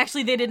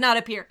Actually, they did not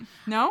appear.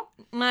 No?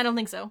 I don't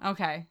think so.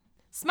 Okay.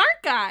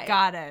 Smart guy.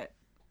 Got it.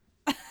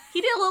 He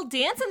did a little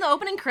dance in the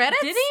opening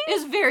credits. Did he? It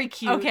was very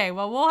cute. Okay,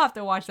 well, we'll have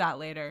to watch that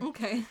later.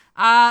 Okay.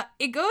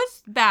 It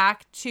goes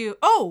back to...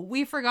 Oh,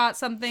 we forgot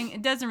something.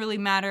 It doesn't really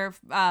matter.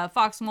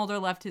 Fox Mulder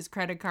left his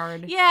credit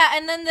card. Yeah,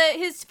 and then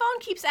his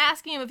phone keeps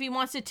asking him if he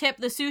wants to tip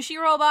the sushi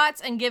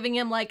robots and giving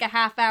him like a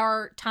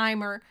half-hour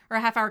timer or a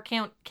half-hour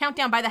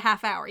countdown by the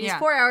half hour. He has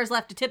 4 hours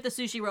left to tip the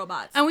sushi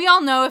robots. And we all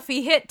know if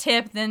he hit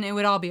tip, then it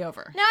would all be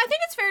over. Now, I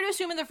think it's fair to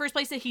assume in the first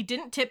place that he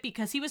didn't tip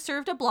because he was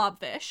served a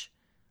blobfish.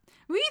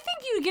 We think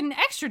you get an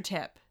extra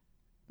tip.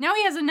 Now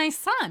he has a nice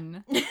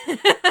son. But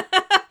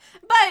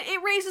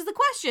it raises the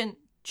question,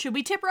 should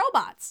we tip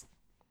robots?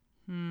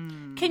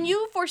 Can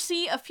you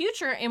foresee a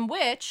future in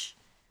which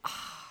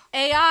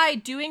AI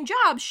doing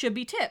jobs should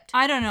be tipped?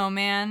 I don't know,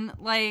 man.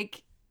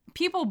 Like,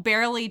 people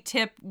barely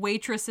tip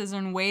waitresses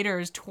and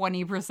waiters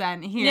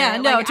 20% here. Yeah,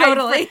 no,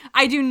 totally.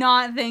 I do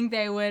not think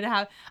they would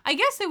have... I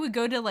guess they would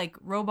go to, like,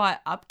 robot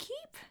upkeep?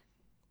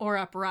 Or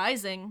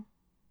uprising.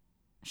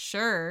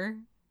 Sure.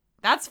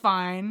 That's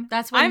fine.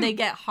 That's when they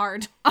get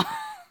hard.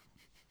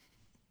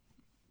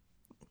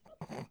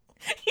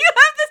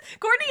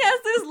 Courtney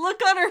has this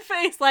look on her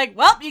face like,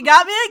 well, you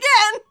got me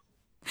again.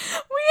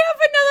 We have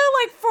another,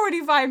 like,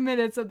 45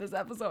 minutes of this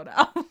episode,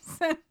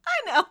 Allison.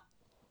 I know.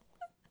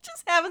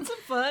 Just having some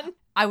fun.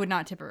 I would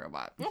not tip a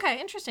robot. Okay,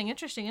 interesting.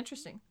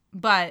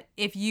 But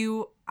if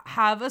you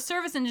have a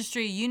service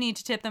industry, you need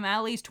to tip them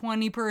at least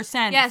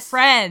 20%. Yes.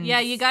 Friends.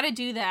 Yeah, you got to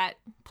do that.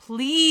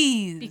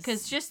 Please.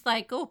 Because just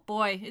like, oh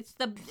boy, it's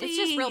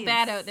just real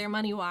bad out there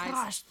money-wise.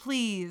 Gosh,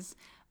 please.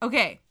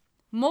 Okay,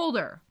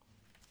 Mulder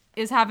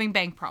is having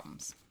bank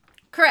problems.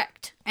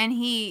 Correct. And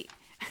he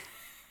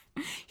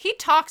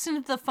talks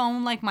into the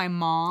phone like my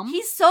mom.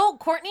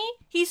 Courtney,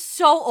 he's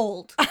so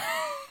old. He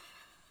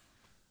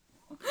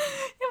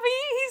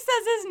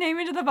says his name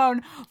into the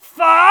phone.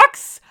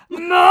 Fox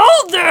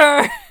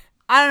Mulder.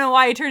 I don't know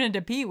why he turned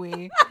into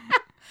Pee-wee.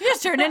 He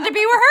just turned into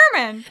Pee-wee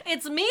Herman.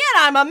 It's me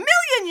and I'm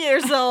 1,000,000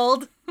 years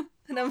old.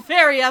 And I'm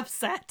very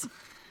upset.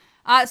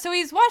 So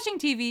he's watching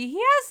TV.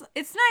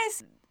 It's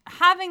nice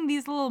having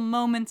these little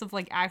moments of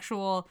like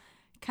actual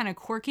kind of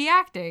quirky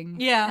acting.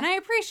 Yeah. And I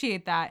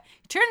appreciate that.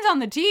 He turns on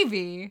the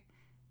TV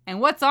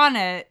and what's on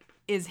it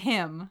is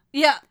him.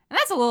 Yeah. And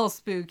that's a little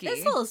spooky.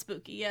 It's a little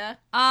spooky, yeah.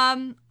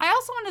 I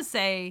also want to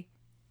say,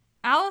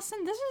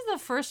 Allison, this is the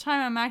first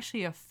time I'm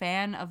actually a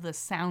fan of the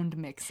sound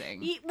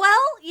mixing. Well,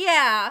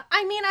 yeah.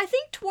 I mean, I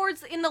think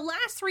in the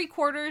last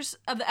 3/4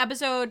 of the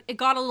episode, it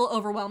got a little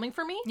overwhelming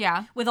for me.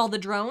 Yeah. With all the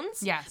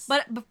drones. Yes.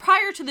 But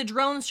prior to the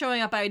drones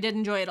showing up, I did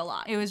enjoy it a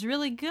lot. It was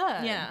really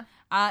good. Yeah.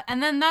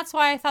 And then that's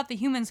why I thought the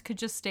humans could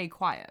just stay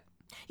quiet.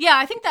 Yeah,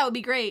 I think that would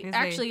be great,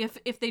 actually,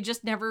 if they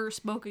just never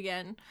spoke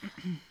again.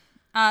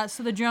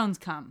 So the drones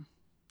come.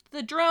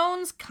 The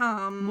drones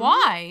come.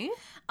 Why?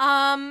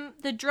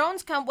 The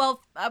drones come,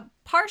 well,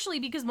 partially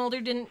because Mulder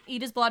didn't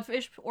eat his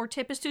blobfish or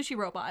tip his sushi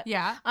robot.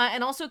 Yeah.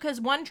 And also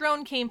because one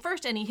drone came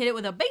first and he hit it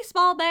with a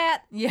baseball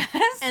bat. Yes.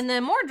 And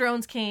then more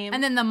drones came.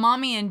 And then the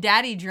mommy and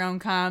daddy drone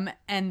come,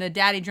 and the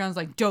daddy drone's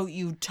like, don't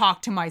you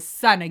talk to my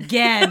son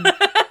again.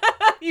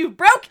 You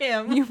broke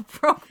him. You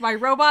broke my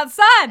robot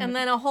son. And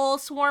then a whole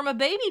swarm of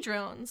baby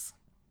drones.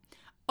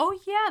 Oh,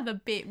 yeah, the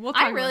baby.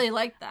 I really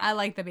like that. I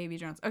like the baby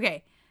drones.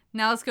 Okay,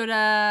 now let's go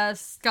to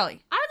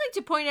Scully. I would like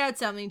to point out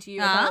something to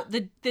you about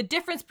the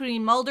difference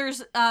between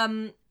Mulder's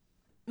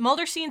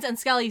Mulder scenes and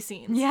Scully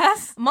scenes.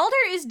 Yes? Mulder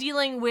is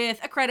dealing with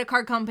a credit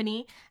card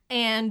company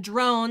and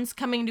drones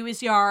coming to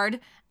his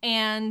yard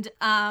and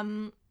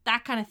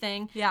that kind of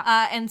thing.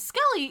 Yeah. And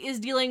Scully is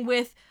dealing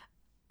with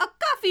a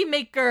coffee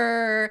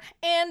maker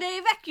and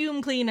a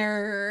vacuum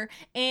cleaner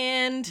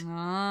and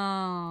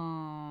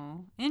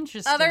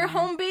interesting. other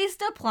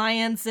home-based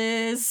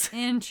appliances.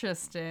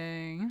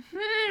 Interesting.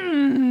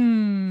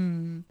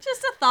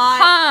 Just a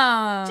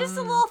thought. Just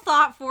a little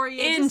thought for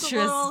you.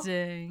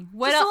 Interesting.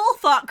 Just a little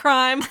thought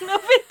crime. No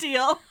big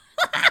deal.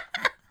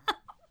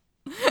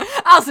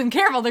 Alison,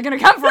 careful. They're going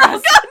to come for us. Oh,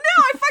 God,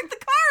 no. I fucked the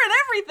car and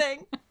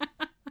everything.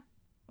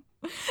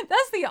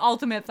 That's the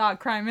ultimate thought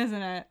crime, isn't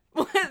it?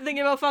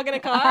 Thinking about fucking a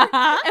car?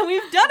 And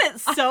we've done it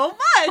so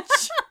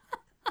much.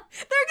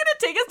 They're going to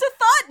take us to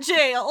thought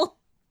jail.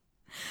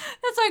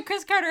 That's why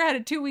Chris Carter had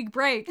a 2-week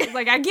break. He's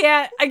like, I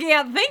can't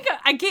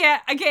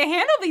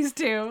handle these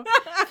two.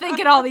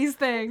 Thinking all these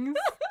things.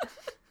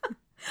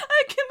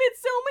 I commit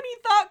so many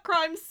thought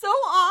crimes so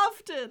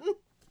often.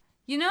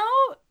 You know,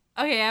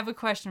 okay, I have a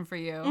question for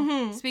you.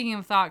 Mm-hmm. Speaking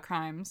of thought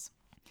crimes,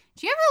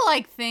 do you ever,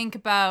 like, think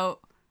about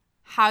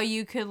how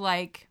you could,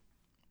 like,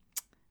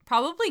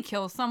 probably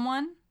kill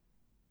someone?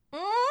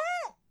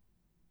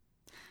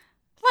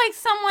 Like,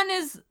 someone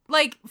is,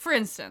 like, for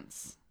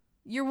instance,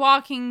 you're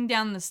walking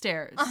down the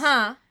stairs.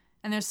 Uh-huh.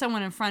 And there's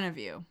someone in front of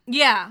you.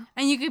 Yeah.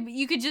 And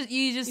you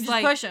just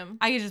like, push them.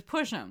 I could just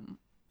push them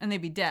and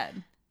they'd be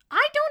dead.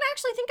 I don't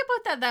actually think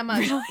about that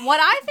much. Really? What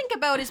I think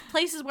about is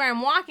places where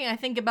I'm walking. I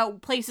think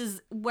about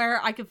places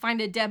where I could find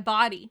a dead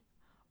body.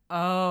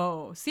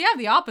 Oh. See, I have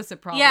the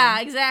opposite problem. Yeah,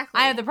 exactly.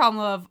 I have the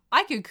problem of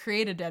I could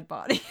create a dead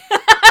body.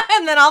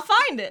 And then I'll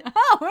find it.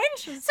 Oh,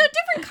 interesting. So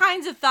different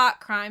kinds of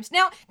thought crimes.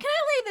 Now, can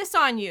I lay this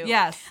on you?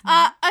 Yes.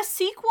 A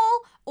sequel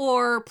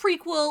or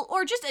prequel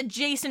or just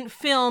adjacent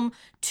film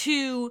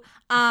to,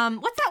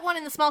 what's that one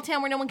in the small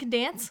town where no one can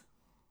dance?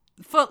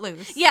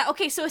 Footloose. Yeah,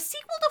 okay, so a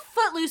sequel to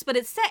Footloose, but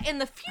it's set in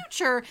the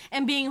future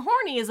and being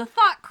horny is a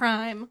thought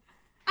crime.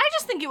 I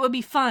just think it would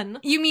be fun.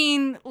 You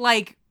mean,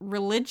 like,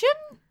 religion?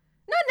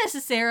 Not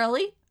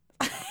necessarily.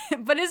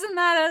 But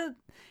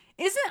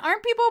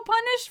aren't people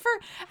punished for...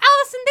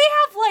 Allison, they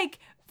have, like,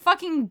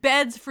 fucking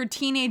beds for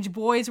teenage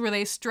boys where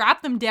they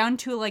strap them down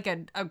to, like,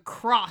 a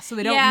cross so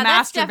they don't masturbate.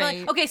 That's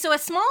definitely... Okay, so a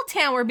small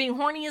town where being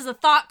horny is a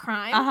thought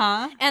crime.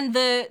 Uh-huh. And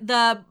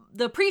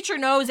the preacher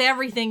knows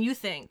everything you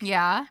think.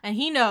 Yeah. And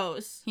he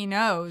knows. He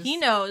knows. He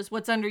knows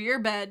what's under your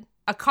bed.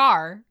 A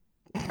car.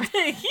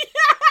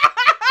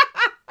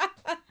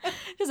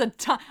 Just a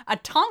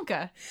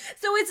Tonka.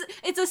 So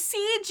it's a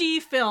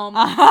CG film,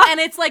 uh-huh.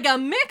 And it's like a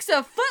mix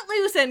of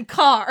Footloose and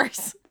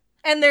Cars,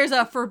 and there's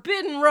a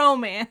forbidden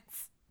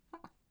romance.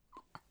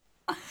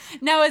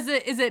 Now, is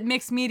it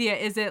mixed media?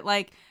 Is it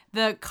like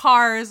the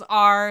cars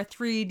are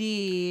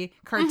 3D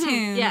cartoons,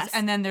 mm-hmm, yes.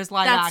 And then there's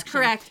live action? That's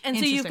correct. And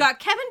so you've got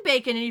Kevin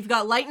Bacon and you've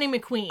got Lightning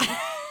McQueen.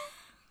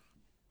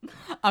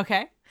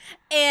 Okay.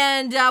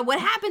 And what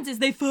happens is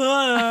they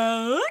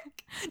fuck.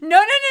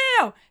 No.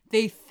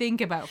 They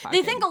think about fucking.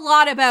 They think a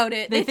lot about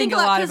it. They think a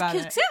lot about it.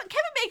 Because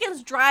Kevin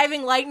Bacon's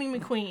driving Lightning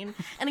McQueen,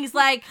 and he's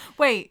like,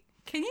 wait,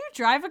 can you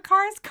drive a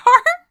car's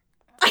car?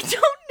 I don't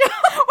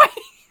know.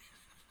 Wait.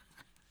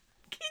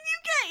 Can you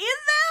get in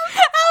them?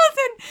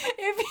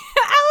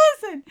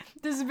 Allison,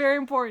 this is very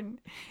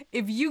important.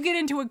 If you get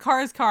into a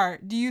car's car,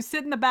 do you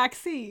sit in the back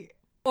seat?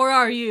 Or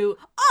are you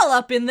all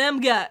up in them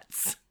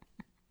guts?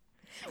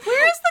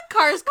 Where's the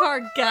car's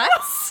car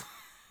guts?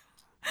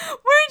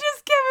 Where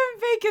does Kevin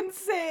Bacon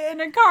sit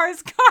in a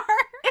car's car?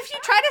 If you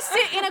try to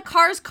sit in a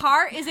car's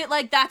car, is it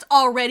like that's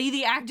already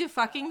the act of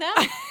fucking them?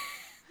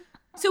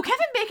 So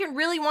Kevin Bacon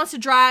really wants to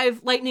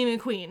drive Lightning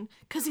McQueen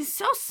because he's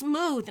so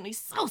smooth and he's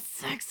so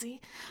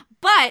sexy.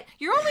 But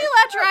you're only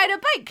allowed to ride a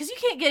bike because you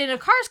can't get in a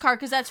car's car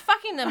because that's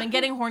fucking them, and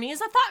getting horny is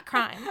a thought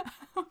crime.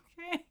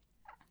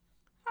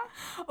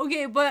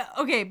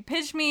 Okay,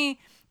 pitch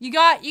me. You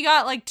got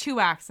like 2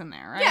 acts in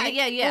there, right?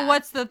 Yeah. Well,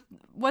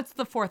 what's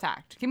the 4th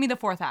act? Give me the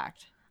 4th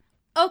act.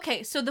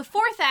 Okay, so the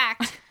 4th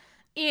act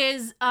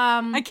is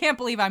I can't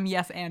believe I'm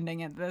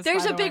yes-anding at this.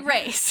 There's a big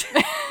race.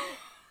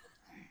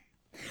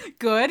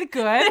 Good.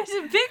 There's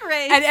a big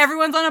race. And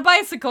everyone's on a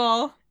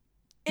bicycle.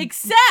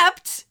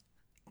 Except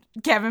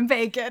Kevin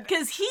Bacon.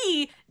 Because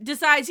he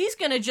decides he's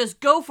going to just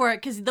go for it.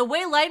 Because the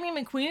way Lightning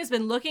McQueen has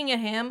been looking at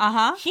him,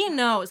 he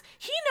knows.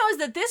 He knows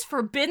that this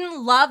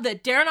forbidden love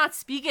that dare not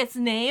speak its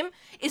name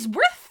is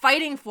worth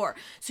fighting for.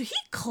 So he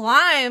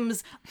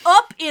climbs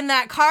up in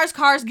that car's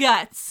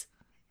guts.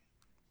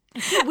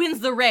 He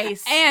wins the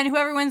race. And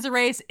whoever wins the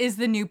race is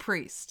the new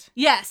priest.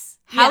 Yes.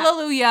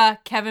 Hallelujah,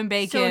 Kevin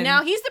Bacon. So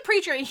now he's the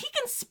preacher, and he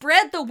can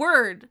spread the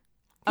word.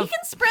 He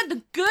can spread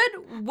the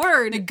good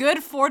word. The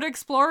good Ford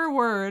Explorer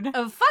word.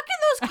 Of fucking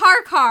those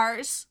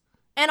cars.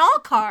 And all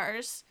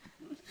cars.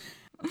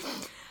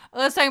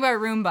 Let's talk about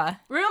Roomba.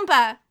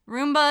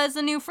 Roomba is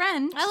a new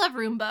friend. I love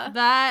Roomba.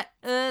 That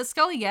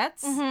Scully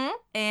gets. Mm-hmm.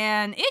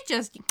 And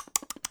it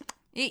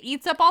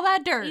eats up all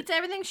that dirt. Eats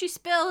everything she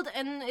spilled,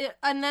 and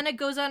then it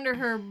goes under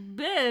her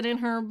bed in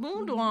her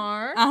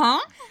boudoir. Uh-huh.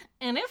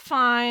 And it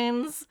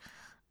finds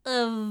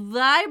a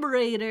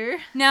vibrator.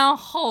 Now,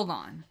 hold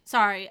on.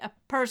 Sorry, a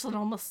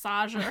personal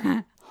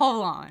massager.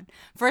 Hold on.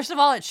 First of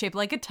all, it's shaped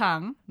like a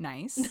tongue.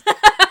 Nice.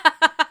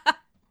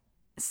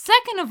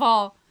 Second of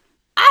all,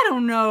 I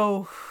don't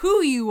know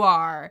who you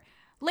are.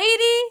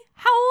 Lady,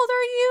 how old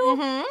are you?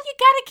 Mm-hmm. You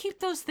gotta keep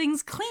those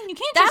things clean. You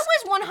can't That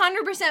just...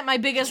 was 100% my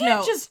biggest you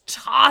can't note. just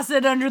toss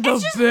it under the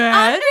It's just bed.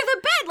 under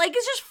the bed. Like,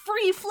 it's just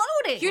free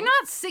floating. You're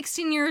not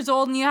 16 years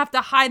old and you have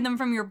to hide them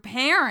from your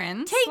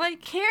parents.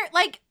 Take care.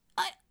 Like,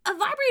 a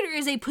vibrator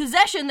is a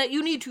possession that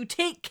you need to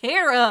take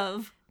care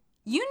of.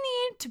 You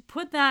need to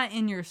put that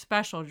in your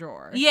special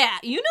drawer. Yeah,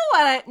 you know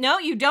what no,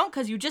 you don't,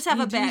 because you just have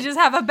a bed. You just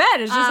have a bed.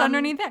 It's just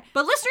underneath there.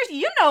 But listeners,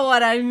 you know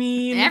what I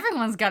mean.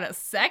 Everyone's got a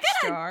sex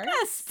drawer.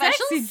 Got a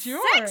special Sexy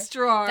drawer. sex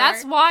drawer.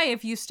 That's why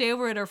if you stay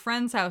over at a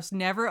friend's house,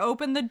 never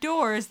open the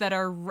doors that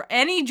are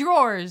any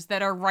drawers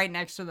that are right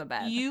next to the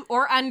bed.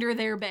 Or under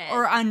their bed.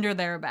 Or under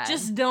their bed.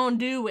 Just don't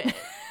do it.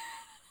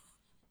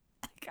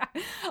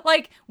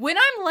 Like, when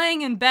I'm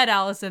laying in bed,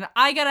 Allison,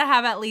 I gotta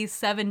have at least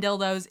 7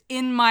 dildos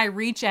in my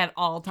reach at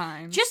all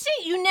times. Just say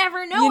you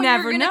never know You when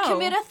never you're going to know.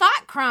 commit a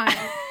thought crime.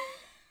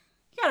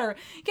 You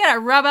gotta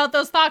rub out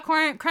those thought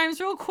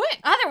crimes real quick.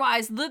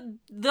 Otherwise,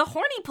 the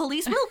horny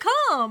police will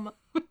come.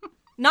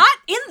 Not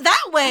in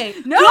that way.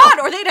 No. God,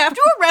 or they'd have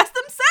to arrest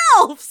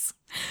themselves.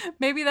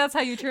 Maybe that's how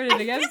you turn it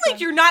I against feel like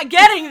them. you're not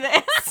getting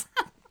this.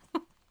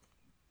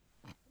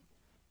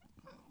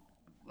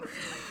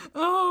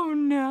 Oh,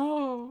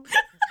 no.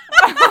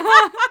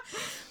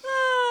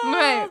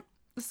 Right.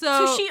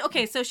 So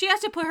she has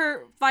to put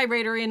her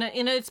vibrator in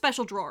a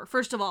special drawer,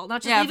 first of all.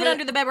 Not just leave it but-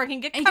 under the bed where it can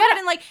get and covered you gotta-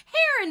 in, like,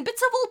 hair and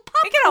bits of old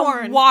you gotta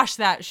popcorn. wash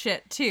that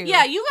shit, too.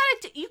 Yeah, you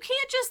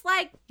can't just,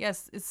 like,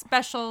 Yes, it's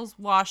specials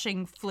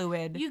washing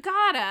fluid. you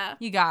gotta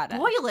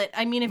boil it.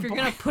 I mean, if you're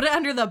gonna put it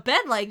under the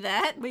bed like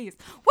that. Please.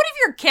 What if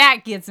your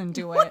cat gets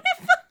into it? What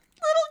if a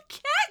little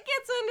cat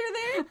gets under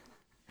there?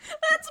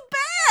 That's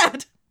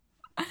bad.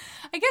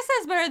 I guess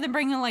that's better than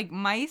bringing, like,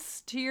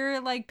 mice to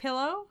your, like,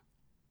 pillow.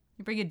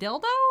 You bring a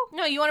dildo?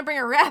 No, you want to bring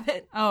a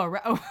rabbit.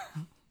 Oh,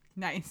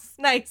 nice.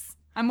 Nice.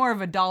 I'm more of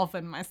a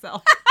dolphin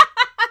myself.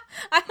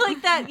 I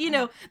like that,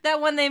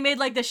 that one they made,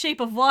 like, the Shape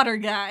of Water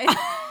guy.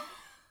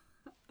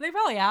 They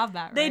probably have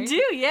that, right? They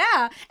do,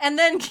 yeah. And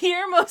then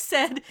Guillermo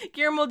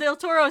del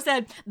Toro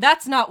said,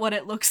 that's not what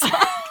it looks like.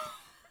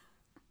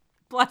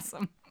 Bless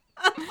him.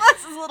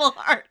 Bless his little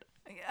heart.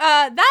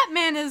 That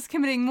man is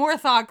committing more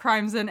thought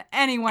crimes than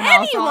anyone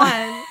else.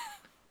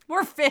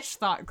 More fish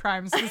thought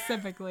crimes,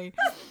 specifically.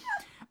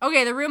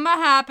 Okay, the Roomba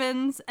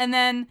happens, and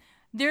then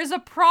there's a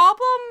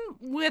problem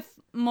with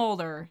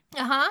Mulder.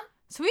 Uh-huh.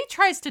 So he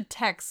tries to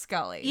text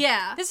Scully.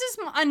 Yeah. This is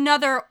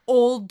another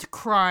old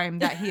crime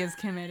that he has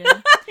committed. No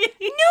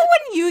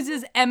one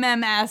uses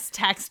MMS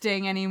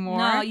texting anymore.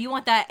 No, you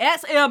want that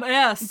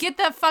SMS. Get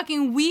that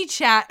fucking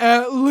WeChat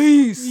at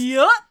least.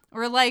 Yup.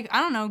 Or like, I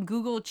don't know,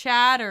 Google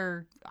Chat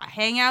or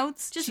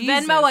Hangouts. Just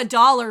Jesus. Venmo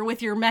 $1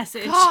 with your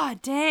message.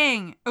 God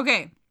dang.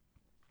 Okay.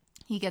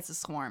 He gets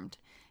swarmed.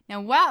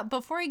 Now,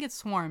 before he gets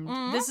swarmed,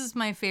 this is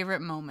my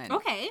favorite moment.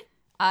 Okay.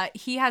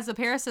 He has a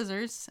pair of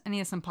scissors and he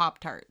has some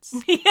Pop-Tarts.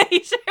 Yeah,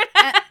 he sure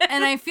does.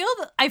 And I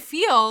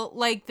feel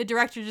like the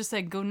director just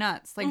said, go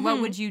nuts. Like,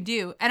 what would you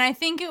do? And I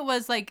think it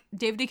was like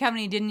David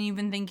Duchovny didn't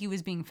even think he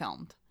was being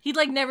filmed. He'd,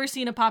 like, never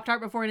seen a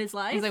Pop-Tart before in his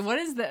life. He's like, what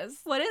is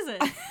this? What is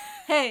it?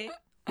 Hey,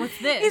 what's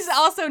this? He's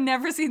also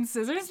never seen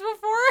scissors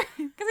before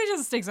because he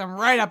just sticks them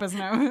right up his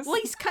nose.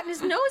 Well, he's cutting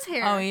his nose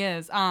hair. Oh, he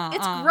is.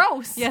 It's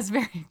gross. Yes,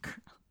 very gross.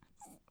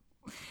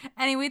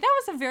 Anyway, that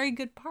was a very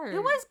good part. It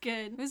was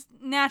good. It was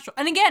natural.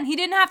 And again, he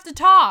didn't have to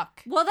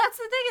talk. Well, that's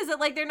the thing, is that,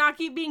 like, they're not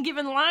being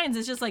given lines.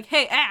 It's just like,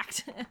 hey,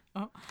 act.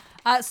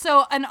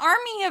 So an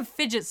army of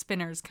fidget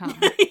spinners come.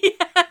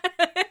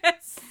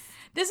 Yes.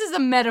 This is a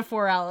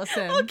metaphor,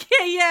 Allison.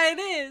 Okay, yeah, it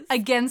is.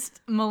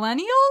 Against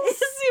millennials? It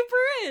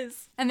super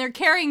is. And they're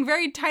carrying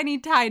very tiny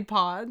Tide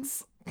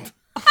Pods. Is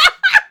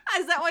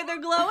that why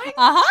they're glowing?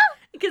 Uh-huh.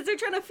 Because they're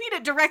trying to feed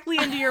it directly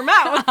into your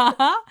mouth.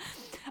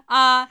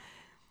 Uh-huh.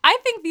 I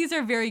think these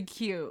are very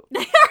cute. They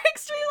are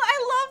extremely.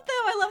 I love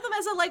them. I love them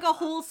as a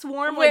whole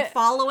swarm, like,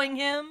 following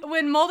him.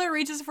 When Mulder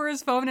reaches for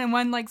his phone and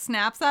one, like,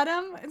 snaps at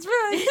him, it's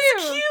really cute.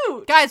 It's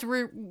cute. Guys,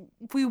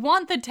 we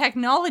want the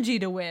technology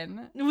to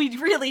win. We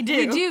really do.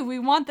 We do. We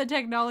want the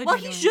technology Well,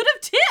 to he win. should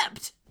have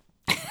tipped.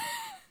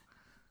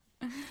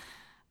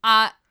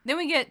 Then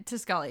we get to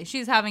Scully.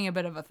 She's having a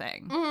bit of a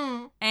thing.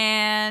 Mm-hmm.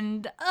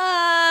 And,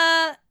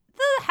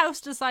 the house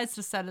decides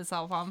to set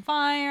itself on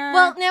fire.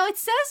 Well, now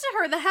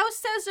the house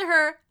says to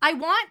her, I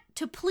want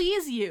to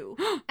please you.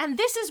 And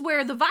this is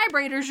where the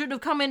vibrator should have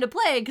come into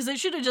play, because it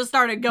should have just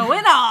started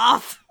going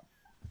off.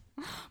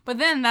 But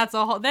then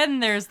then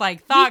there's,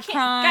 like, thought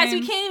crime. Guys,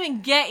 we can't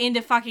even get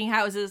into fucking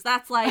houses.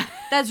 That's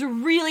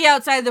really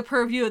outside the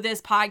purview of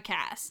this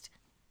podcast.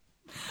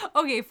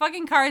 Okay,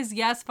 fucking cars,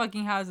 yes.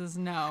 Fucking houses,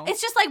 no.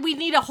 It's just like we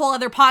need a whole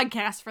other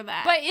podcast for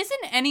that. But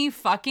isn't any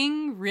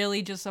fucking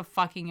really just a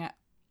fucking,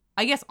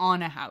 I guess,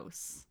 on a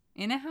house?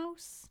 In a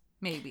house?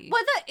 Maybe.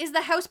 Is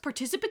the house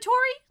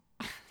participatory?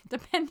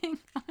 Depending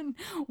on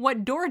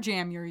what door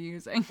jam you're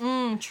using.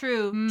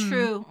 True.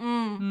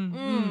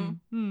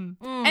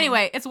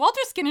 Anyway, it's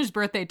Walter Skinner's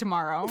birthday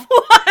tomorrow.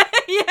 What?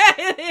 Yeah,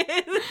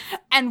 it is.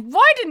 And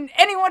why didn't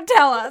anyone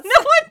tell us?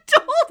 No one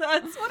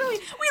told us. What do we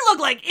look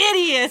like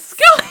idiots.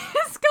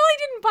 Scully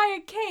didn't buy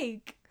a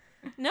cake.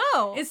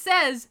 No. It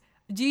says,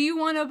 do you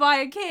want to buy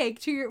a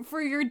cake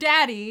for your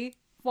daddy,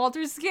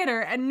 Walter Skinner?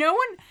 And no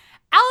one,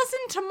 Allison,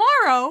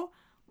 tomorrow,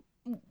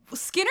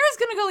 Skinner's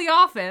going to go to the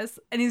office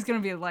and he's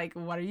going to be like,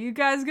 what are you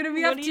guys going to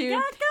be up What to? do you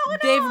got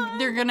going on?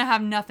 They're going to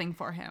have nothing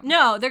for him.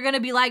 No, they're going to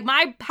be like,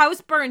 my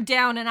house burned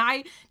down and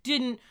I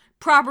didn't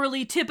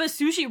properly tip a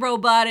sushi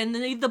robot and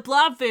then eat the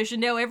blobfish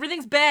and now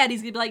everything's bad.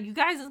 He's going to be like, you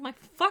guys, it's my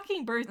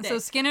fucking birthday. So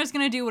Skinner's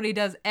going to do what he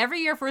does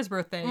every year for his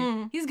birthday.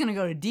 He's going to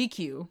go to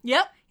DQ.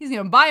 Yep. He's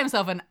going to buy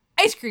himself an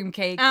ice cream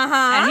cake. Uh-huh.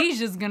 And he's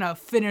just going to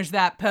finish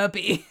that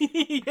puppy.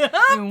 Yep.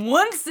 In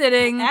one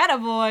sitting.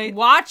 Attaboy.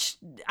 Watch,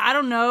 I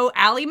don't know,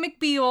 Ally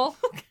McBeal.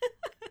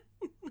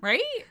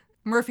 Right?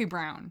 Murphy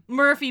Brown.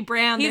 Murphy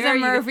Brown. He's there a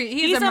you go. Murphy.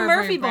 He's a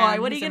Murphy boy.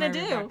 Brown. What are He's you a going to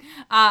Murphy do?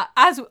 Brown.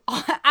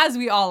 As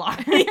we all are.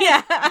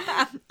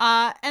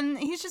 Yeah. And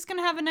he's just going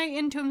to have a night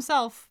into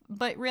himself.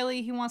 But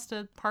really, he wants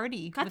to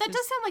party. God, with that his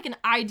does sound like an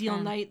ideal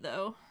night,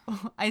 though.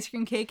 ice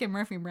cream cake and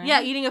Murphy Brown.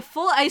 Yeah, eating a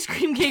full ice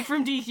cream cake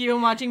from DQ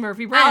and watching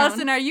Murphy Brown.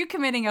 Allison, are you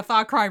committing a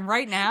thought crime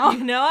right now?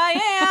 You know I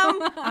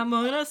am. I'm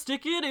going to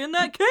stick it in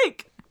that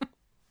cake.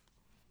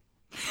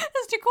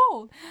 That's too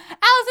cold.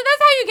 Allison,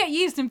 that's how you get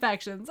yeast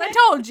infections. I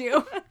told you.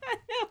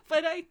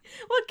 But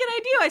what can I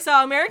do? I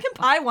saw American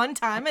Pie one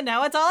time and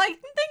now it's all I can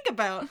think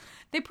about.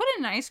 They put it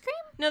in ice cream?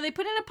 No, they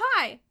put it in a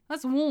pie.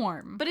 That's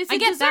warm. But it's I a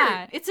get dessert.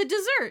 that. It's a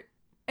dessert.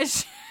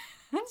 That's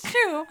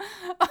true.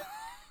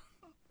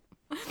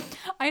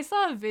 I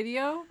saw a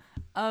video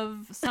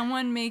of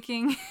someone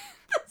making...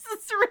 This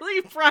is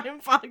really prime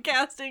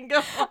podcasting. Go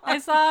on. I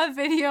saw a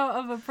video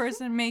of a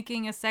person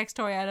making a sex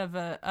toy out of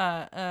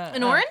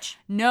an orange?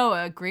 No,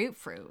 a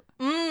grapefruit.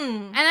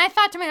 And I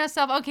thought to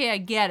myself, okay, I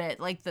get it.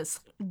 Like the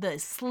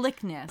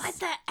slickness. But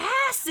the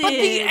acid. But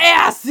the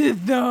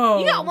acid, though.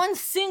 You got one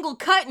single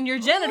cut in your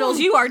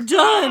genitals, you are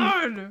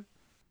done.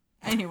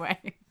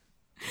 Anyway,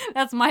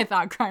 that's my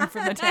thought crime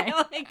for the day.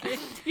 I like it.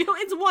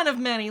 It's one of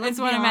many. Let's It's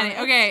one be of many.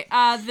 honest.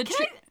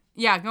 Okay,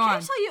 yeah, go Can on. I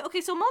tell you?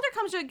 Okay, so Mulder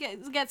comes to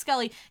get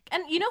Scully,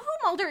 and you know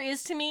who Mulder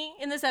is to me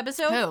in this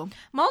episode? Who?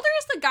 Mulder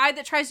is the guy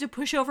that tries to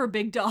push over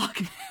Big Dog.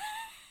 You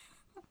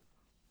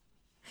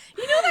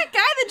know that guy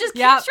that just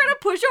keeps trying to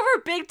push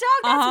over Big Dog?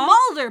 That's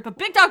Mulder, but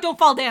Big Dog don't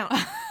fall down.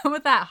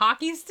 With that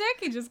hockey stick,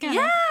 he just kind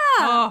of... Yeah.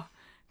 Oh,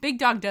 Big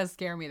Dog does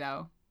scare me,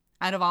 though.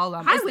 Out of all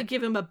of them. I would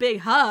give him a big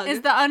hug. It's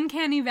the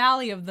uncanny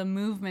valley of the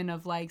movement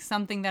of, like,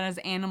 something that is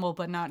animal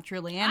but not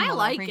truly animal. I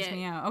like that freaks it.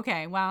 me out.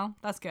 Okay, well,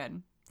 that's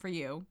good for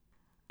you.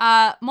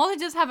 Mulder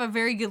does have a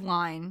very good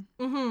line.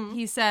 Mm-hmm.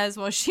 He says,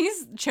 well,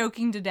 she's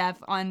choking to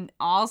death,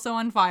 also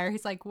on fire.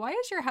 He's like, why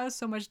is your house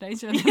so much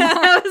nicer than Yeah,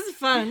 that was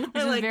fun.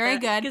 Which is very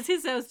good. Because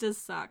his house does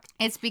suck.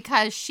 It's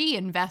because she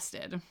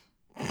invested.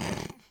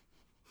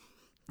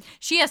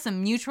 She has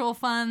some mutual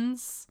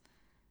funds.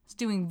 It's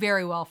doing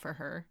very well for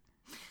her.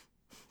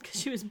 Because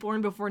she was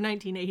born before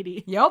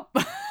 1980. Yep.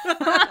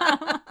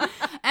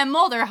 And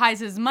Mulder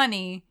hides his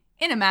money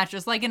in a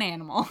mattress like an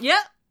animal.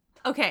 Yep.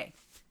 Okay.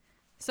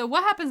 So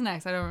what happens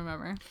next? I don't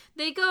remember.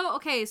 They go,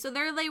 okay, so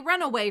they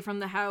run away from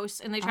the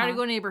house, and they try to go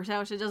to a neighbor's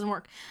house. It doesn't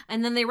work.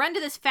 And then they run to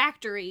this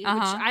factory, which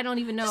I don't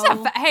even know. Just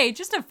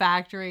a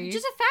factory.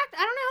 Just a fact.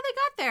 I don't know how they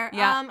got there.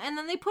 Yeah. And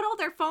then they put all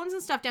their phones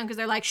and stuff down because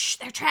they're like, shh,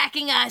 they're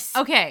tracking us.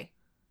 Okay.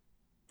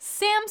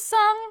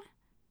 Samsung.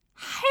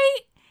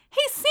 Hey,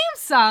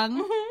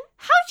 Samsung. Mm-hmm.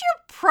 How's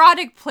your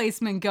product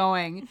placement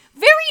going?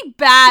 Very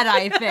bad,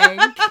 I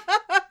think.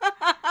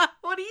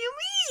 What do you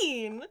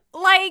mean?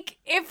 Like,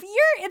 if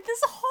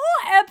this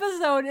whole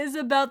episode is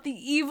about the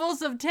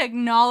evils of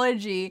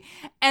technology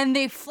and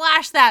they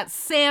flash that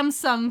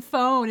Samsung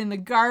phone in the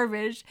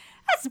garbage,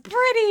 that's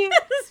pretty.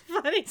 That's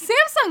funny.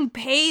 Samsung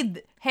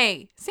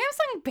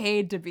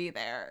paid to be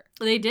there.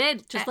 They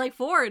did, just like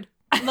Ford.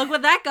 Look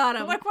what that got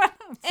him. Look what.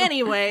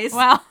 Anyways.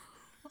 Well.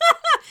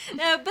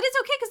 But it's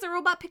okay because the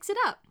robot picks it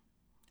up.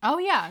 Oh,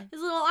 yeah. His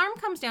little arm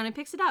comes down and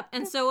picks it up.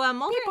 And so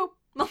Mulder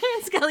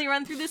and Scully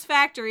run through this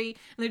factory,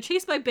 and they're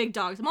chased by big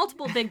dogs.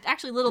 Little big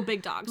dogs.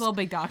 Little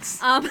big dogs.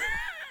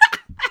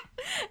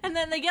 And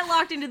then they get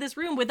locked into this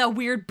room with a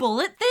weird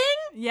bullet thing.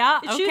 Yeah,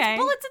 It shoots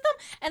bullets at them.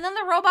 And then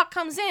the robot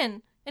comes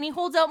in, and he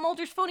holds out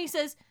Mulder's phone. He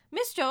says,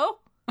 Mister,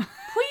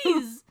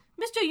 please,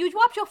 Mister, you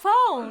dropped your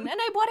phone, and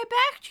I brought it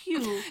back to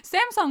you.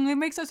 Samsung, it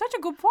makes such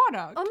a good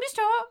product.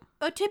 Mister,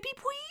 a tippy,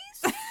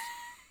 please?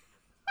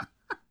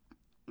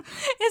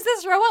 Is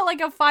this robot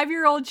like a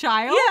 5-year-old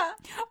child? Yeah.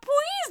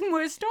 Please,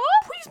 mister.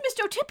 Please,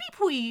 Mister, tippy,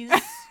 please.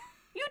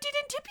 You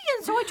didn't tippy,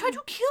 and so I tried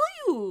to kill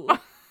you.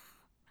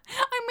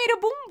 I made a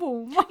boom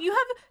boom. You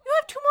have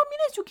 2 more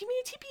minutes to give me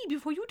a TP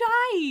before you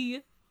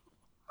die.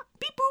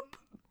 Beep boop.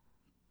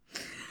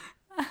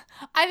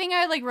 I think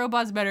I like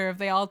robots better if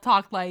they all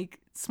talk like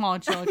small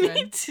children.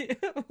 Me too.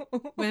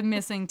 With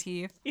missing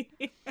teeth.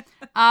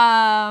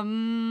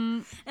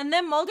 And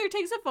then Mulder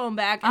takes the phone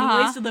back and he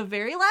waits to the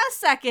very last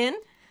second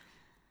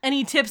and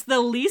he tips the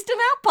least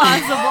amount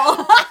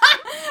possible.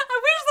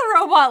 I wish the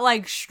robot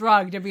like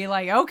shrugged to be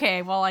like,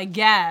 okay, well, I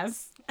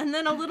guess. And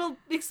then a little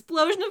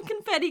explosion of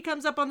confetti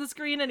comes up on the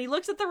screen and he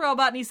looks at the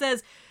robot and he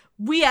says,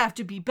 "We have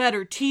to be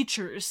better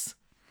teachers."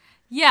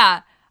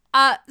 Yeah.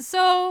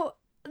 So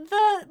the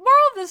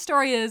moral of this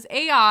story is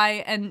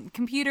AI and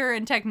computer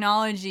and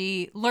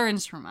technology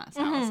learns from us,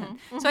 Allison.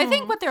 So I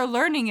think what they're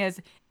learning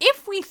is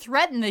if we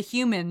threaten the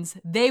humans,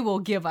 they will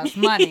give us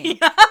money.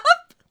 Yep.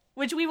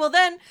 Which we will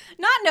then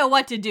not know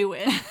what to do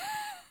with.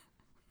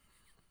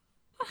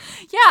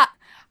 Yeah.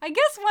 I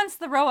guess once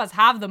the robots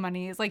have the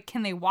money, it's like,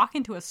 can they walk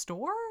into a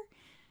store?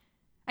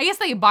 I guess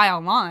they buy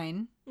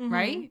online,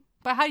 right?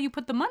 But how do you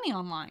put the money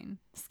online?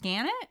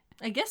 Scan it?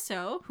 I guess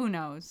so. Who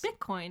knows?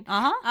 Bitcoin.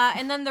 Uh-huh.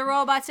 And then the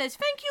robot says,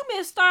 "Thank you,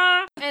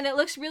 mister." And it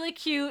looks really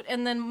cute.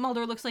 And then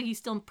Mulder looks like he's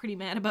still pretty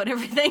mad about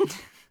everything.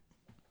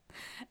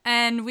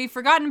 And we've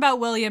forgotten about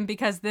William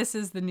because this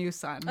is the new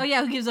son. Oh,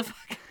 yeah, who gives a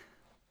fuck?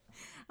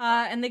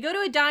 And they go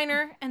to a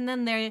diner, and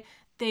then they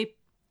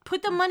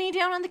put the money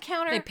down on the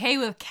counter. They pay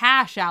with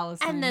cash,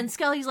 Allison. And then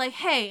Scully's like,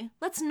 "Hey,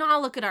 let's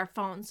not look at our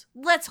phones.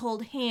 Let's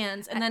hold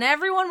hands." And then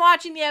everyone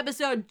watching the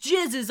episode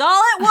jizzes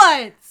all at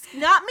once.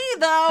 Not me,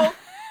 though.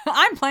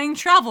 I'm playing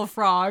Travel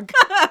Frog.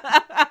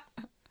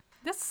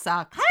 This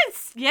sucks.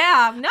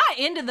 Yeah, I'm not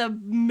into the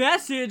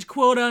message,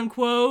 quote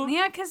unquote.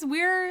 Yeah, because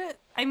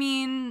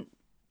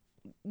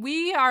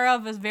we are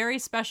of a very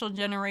special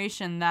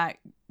generation that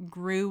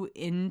grew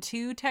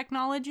into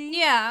technology.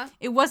 Yeah.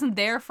 It wasn't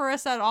there for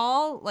us at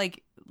all,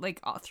 like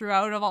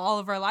throughout all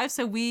of our lives.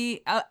 So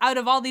we, out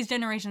of all these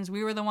generations,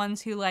 we were the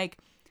ones who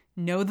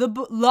know the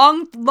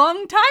long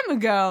time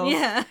ago.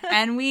 Yeah.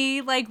 And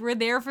we were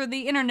there for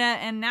the internet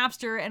and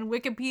Napster and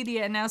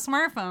Wikipedia and now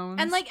smartphones.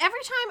 And every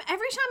time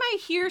I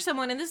hear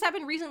someone, and this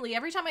happened recently,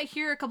 every time I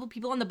hear a couple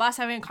people on the bus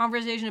having a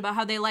conversation about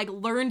how they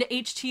learned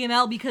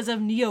HTML because of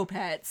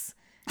Neopets,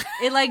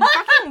 it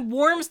fucking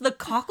warms the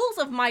cockles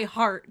of my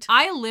heart.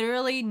 I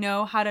literally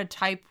know how to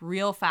type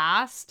real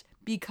fast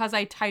because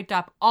I typed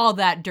up all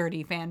that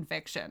dirty fan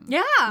fiction.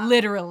 Yeah.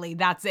 Literally,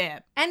 that's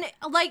it. And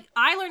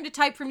I learned to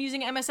type from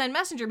using MSN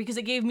Messenger because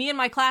it gave me and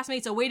my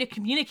classmates a way to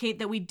communicate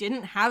that we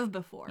didn't have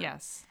before.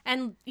 Yes.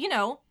 And,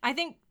 I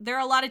think there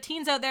are a lot of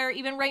teens out there,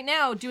 even right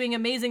now, doing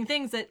amazing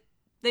things that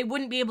they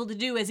wouldn't be able to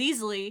do as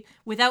easily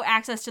without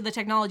access to the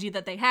technology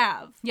that they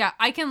have. Yeah,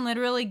 I can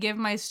literally give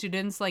my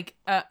students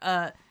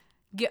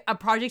a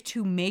project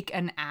to make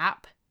an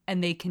app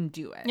and they can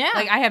do it. Yeah.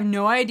 I have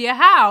no idea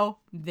how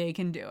they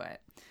can do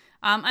it.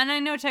 And I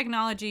know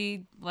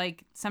technology,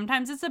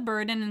 sometimes it's a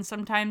burden and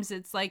sometimes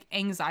it's,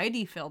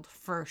 anxiety filled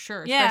for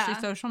sure, especially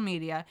social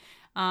media.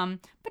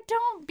 But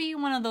don't be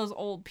one of those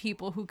old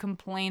people who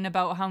complain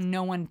about how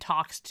no one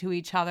talks to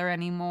each other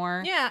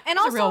anymore. Yeah, and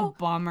it's also, a real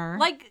bummer.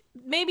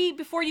 Maybe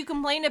before you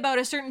complain about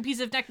a certain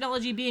piece of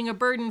technology being a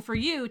burden for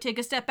you, take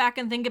a step back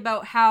and think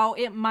about how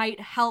it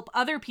might help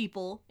other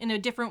people in a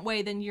different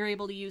way than you're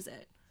able to use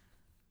it.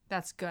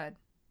 That's good.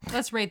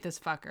 Let's rate this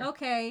fucker.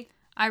 Okay.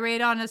 I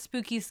rate on a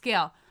spooky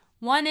scale.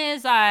 1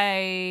 is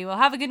I will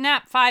have a good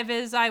nap. 5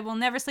 is I will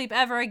never sleep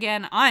ever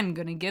again. I'm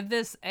going to give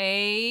this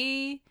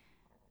a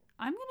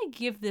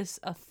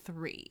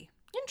 3.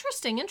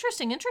 Interesting.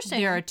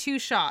 There are 2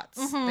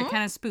 shots that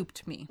kind of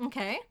spooked me.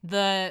 Okay.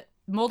 The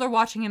Mulder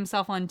watching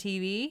himself on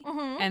TV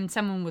and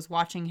someone was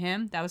watching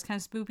him. That was kind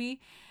of spooky.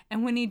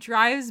 And when he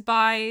drives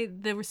by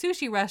the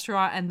sushi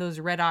restaurant and those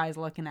red eyes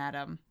looking at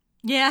him.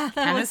 Yeah,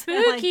 kind of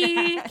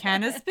spooky.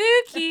 Kind of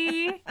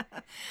spooky.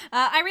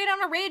 I rate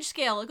on a rage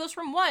scale. It goes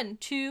from 1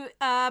 to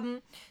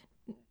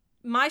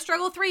My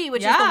Struggle 3,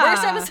 which is the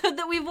worst episode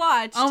that we've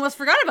watched. Almost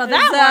forgot about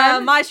that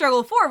one. My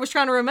Struggle 4 was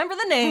trying to remember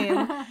the name.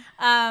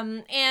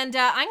 And I'm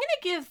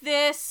gonna give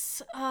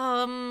this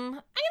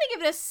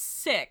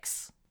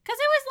 6 because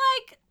it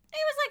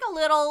was a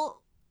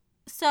little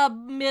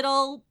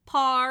sub-middle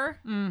par.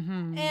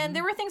 Mm-hmm. And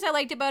there were things I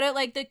liked about it,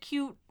 like the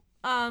cute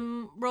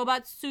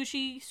robot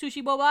sushi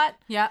bobot.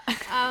 Yeah.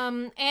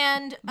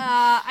 And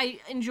I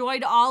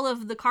enjoyed all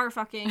of the car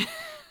fucking,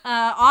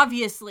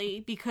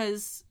 obviously,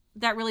 because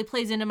that really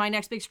plays into my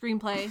next big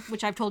screenplay,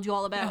 which I've told you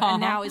all about,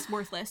 and now is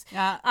worthless.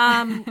 Yeah.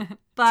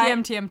 But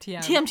TM.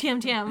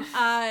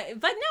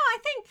 But no, I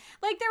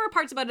think there were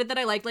parts about it that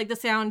I liked. The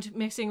sound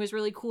mixing was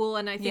really cool,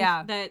 and I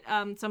think that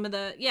some of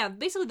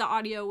basically the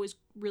audio was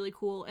really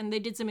cool, and they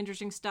did some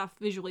interesting stuff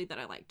visually that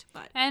I liked.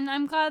 And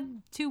I'm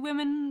glad 2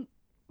 women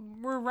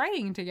were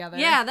writing together.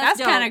 Yeah, that's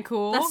kind of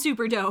cool. That's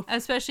super dope.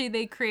 Especially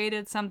they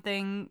created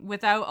something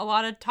without a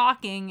lot of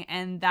talking,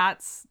 and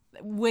that's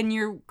when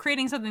you're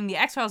creating something. The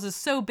X-Files is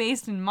so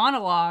based in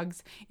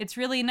monologues. It's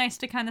really nice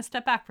to kind of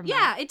step back from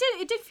that. Yeah,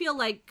 it did feel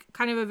like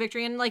kind of a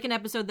victory, and an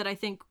episode that I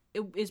think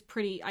is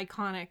pretty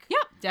iconic.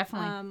 Yeah,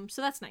 Definitely.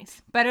 So that's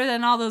nice. Better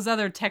than all those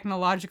other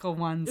technological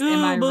ones.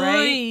 Am I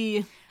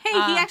right? Hey,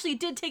 he actually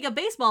did take a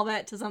baseball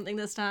bat to something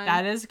this time.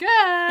 That is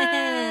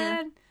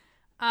good.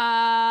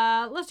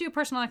 Let's do a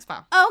personal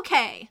X-File.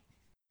 Okay.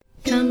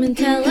 Come and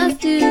tell us,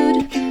 dude,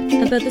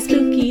 about the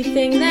spooky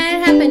thing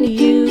that happened to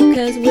you.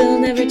 'Cause we'll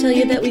never tell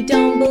you that we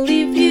don't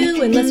believe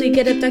you. Unless we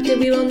get abducted,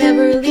 we will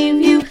never leave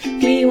you.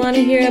 We want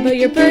to hear about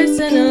your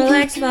personal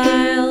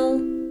X-File.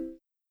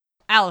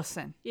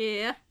 Allison,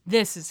 Yeah.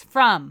 this is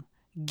from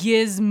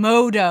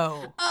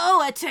Gizmodo.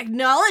 Oh, a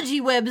technology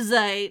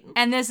website.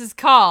 And this is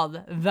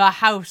called The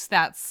House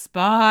That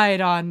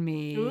Spied on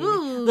Me.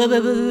 Ooh.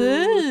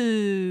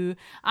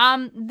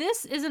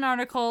 This is an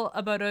article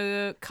about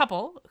a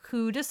couple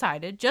who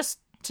decided, just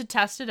to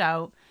test it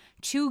out,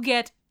 to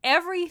get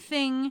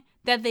everything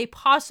that they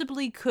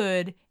possibly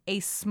could a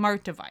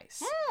smart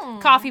device.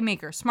 Coffee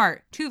maker,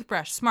 smart.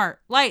 Toothbrush,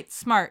 smart. Lights,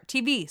 smart.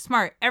 TV,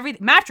 smart.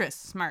 Everything. Mattress,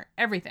 smart.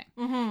 Everything.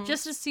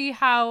 Just to see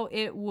how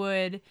it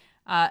would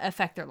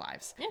affect their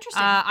lives.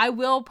 Interesting. I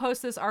will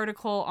post this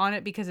article on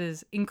it because it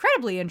is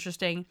incredibly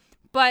interesting,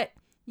 but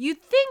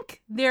you'd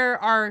think there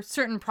are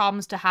certain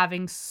problems to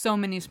having so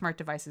many smart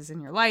devices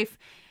in your life,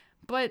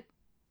 but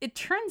it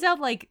turns out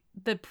like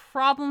the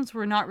problems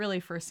were not really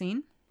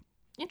foreseen.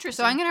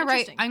 Interesting. So I'm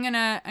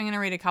gonna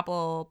read a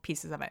couple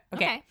pieces of it.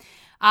 Okay. Okay.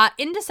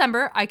 In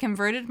December, I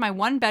converted my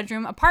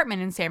 1-bedroom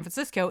apartment in San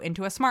Francisco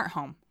into a smart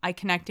home. I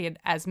connected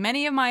as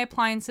many of my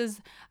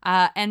appliances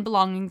and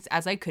belongings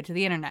as I could to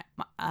the internet.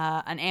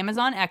 An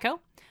Amazon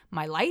Echo,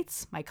 my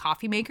lights, my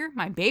coffee maker,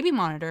 my baby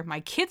monitor, my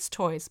kids'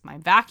 toys, my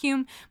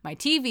vacuum, my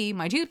TV,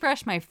 my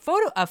toothbrush, a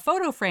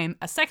photo frame,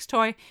 a sex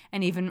toy,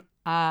 and even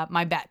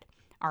my bed.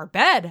 Our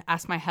bed,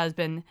 asked my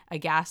husband,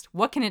 aghast.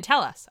 What can it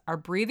tell us? Our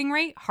breathing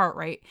rate, heart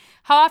rate,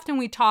 how often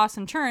we toss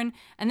and turn,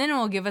 and then it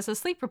will give us a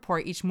sleep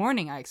report each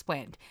morning, I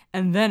explained.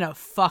 And then a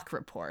fuck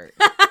report.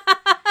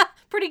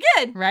 Pretty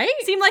good. Right?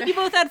 Seemed like you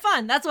both had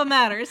fun. That's what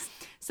matters.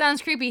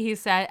 Sounds creepy, he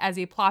said as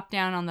he plopped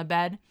down on the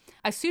bed.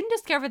 I soon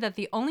discovered that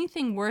the only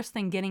thing worse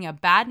than getting a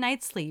bad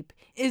night's sleep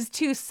is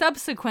to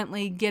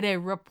subsequently get a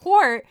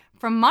report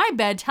from my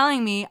bed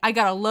telling me I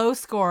got a low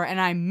score and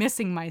I'm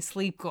missing my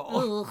sleep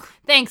goal. Ugh.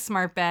 Thanks,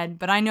 smart bed,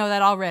 but I know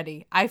that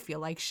already. I feel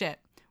like shit.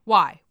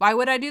 Why? Why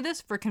would I do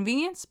this? For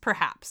convenience?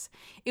 Perhaps.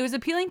 It was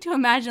appealing to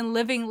imagine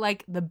living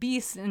like the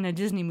Beast in a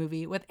Disney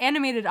movie with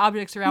animated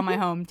objects around my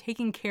home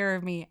taking care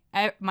of me,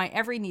 my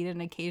every need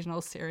and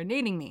occasional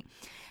serenading me.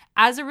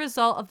 As a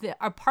result of the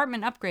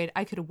apartment upgrade,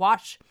 I could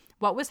watch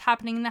what was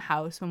happening in the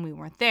house when we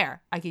weren't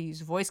there. I could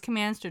use voice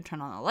commands to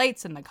turn on the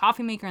lights and the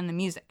coffee maker and the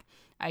music.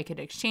 I could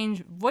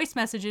exchange voice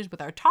messages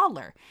with our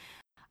toddler.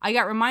 I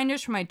got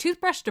reminders from my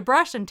toothbrush to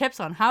brush and tips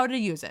on how to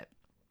use it.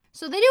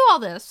 So they do all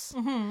this,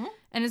 and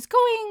it's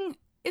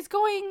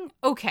going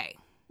okay.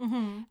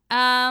 And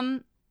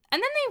then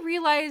they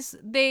realize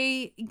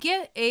they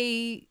get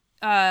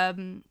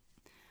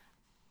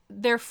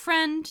their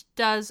friend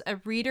does a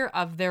reader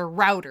of their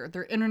router,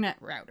 their internet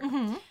router.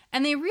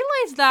 And they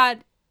realize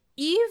that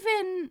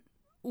even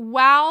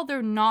while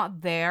they're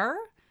not there,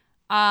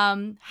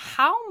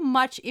 how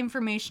much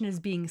information is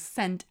being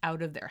sent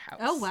out of their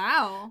house. Oh,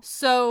 wow.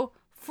 So,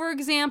 for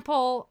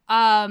example,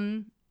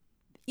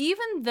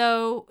 even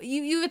though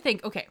you would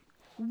think, okay,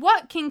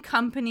 what can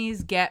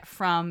companies get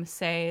from,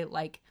 say,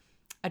 like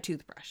a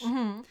toothbrush?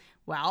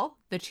 Well,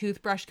 the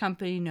toothbrush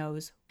company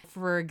knows,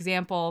 for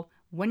example,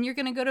 when you're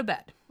going to go to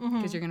bed,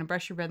 because you're going to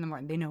brush your breath in the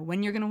morning. They know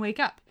when you're going to wake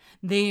up.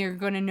 They are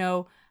going to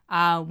know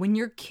when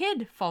your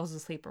kid falls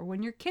asleep or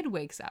when your kid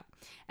wakes up.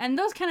 And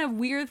those kind of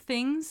weird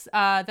things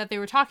that they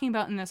were talking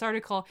about in this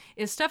article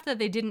is stuff that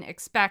they didn't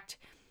expect,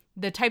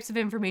 the types of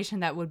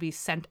information that would be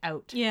sent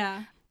out.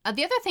 Yeah.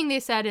 The other thing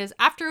they said is,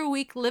 after a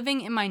week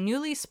living in my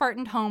newly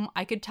Spartan home,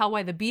 I could tell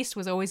why the Beast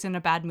was always in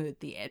a bad mood.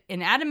 The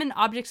inanimate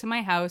objects in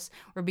my house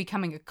were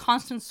becoming a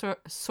constant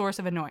source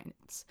of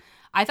annoyance.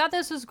 I thought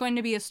this was going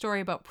to be a story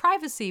about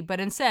privacy, but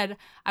instead,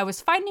 I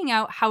was finding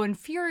out how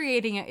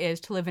infuriating it is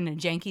to live in a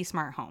janky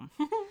smart home.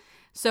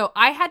 So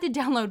I had to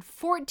download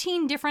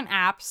 14 different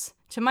apps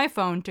to my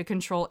phone to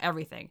control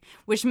everything,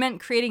 which meant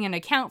creating an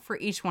account for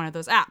each one of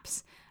those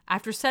apps.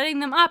 After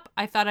setting them up,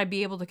 I thought I'd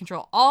be able to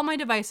control all my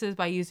devices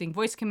by using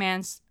voice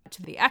commands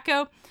to the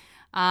Echo.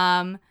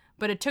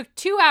 But it took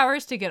 2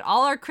 hours to get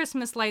all our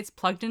Christmas lights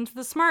plugged into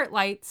the smart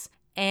lights,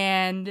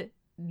 and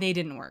they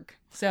didn't work.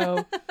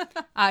 So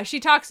she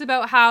talks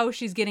about how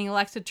she's getting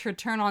Alexa to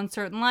turn on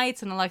certain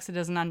lights, and Alexa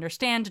doesn't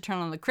understand to turn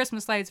on the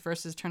Christmas lights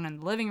versus turn on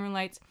the living room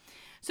lights.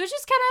 So it's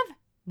just kind of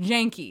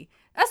janky,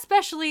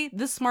 especially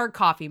the smart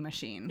coffee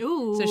machine.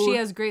 Ooh. So she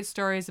has great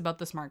stories about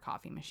the smart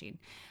coffee machine.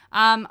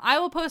 I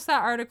will post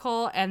that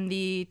article and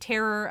the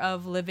terror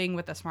of living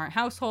with a smart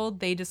household.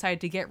 They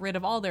decide to get rid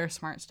of all their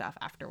smart stuff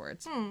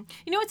afterwards.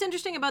 You know what's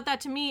interesting about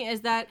that to me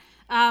is that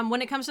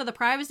when it comes to the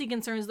privacy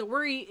concerns, the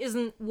worry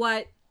isn't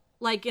what,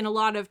 like in a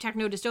lot of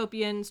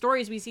techno-dystopian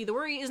stories we see, the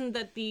worry isn't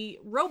that the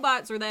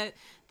robots or that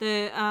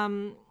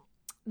the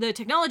the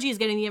technology is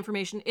getting the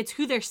information. It's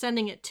who they're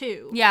sending it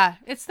to. Yeah,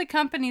 it's the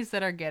companies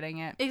that are getting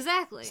it.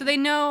 Exactly. So they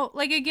know,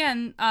 like,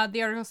 again,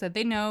 the article said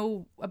they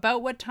know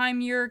about what time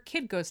your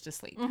kid goes to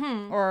sleep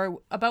or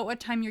about what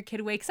time your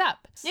kid wakes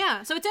up.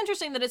 Yeah, so it's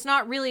interesting that it's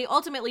not really,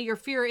 ultimately your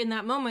fear in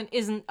that moment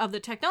isn't of the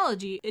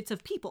technology, it's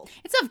of people.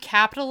 It's of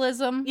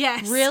capitalism.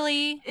 Yes.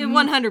 Really?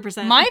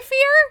 100%. My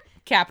fear?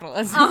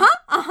 Capitalism.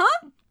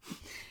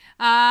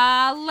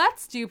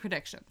 Let's do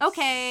predictions.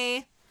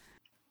 Okay.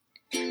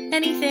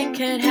 Anything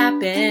could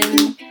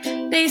happen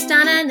based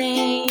on a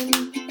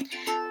name.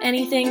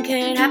 Anything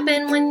could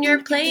happen when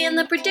you're playing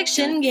the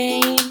prediction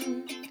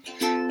game.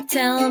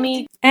 Tell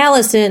me,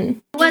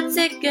 Allison, what's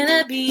it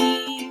gonna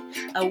be?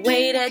 A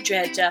way to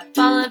dredge up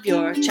all of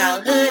your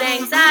childhood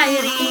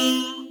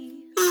anxiety.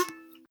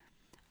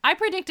 I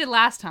predicted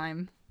last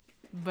time,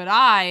 but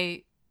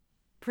I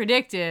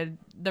predicted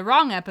the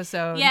wrong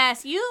episode.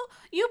 Yes, you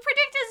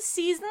predicted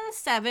season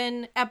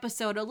 7,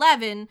 episode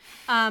 11,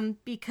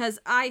 because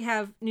I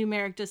have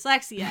numeric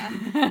dyslexia.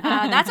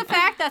 That's a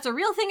fact. That's a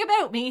real thing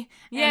about me.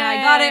 Yeah, and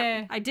I got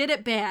it. I did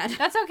it bad.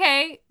 That's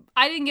okay.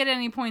 I didn't get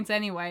any points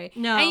anyway.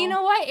 No. And you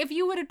know what? If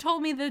you would have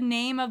told me the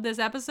name of this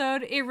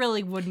episode, it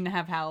really wouldn't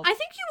have helped. I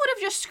think you would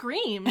have just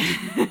screamed.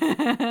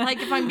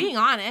 Like, if I'm being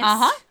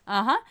honest.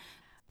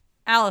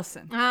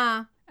 Allison.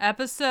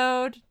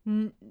 Episode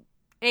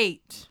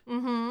 8.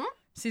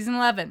 Season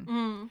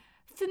 11.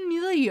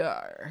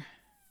 Familiar.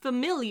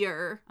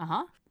 Familiar.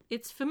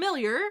 It's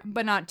familiar.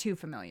 But not too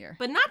familiar.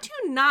 But not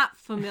too not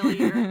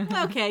familiar.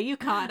 Okay, you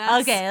caught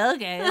us.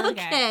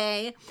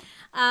 Okay.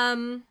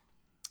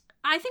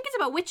 I think it's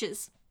about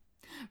witches.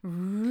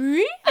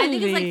 Really? I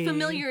think it's like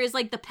familiar is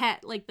like the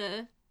pet, like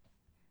the...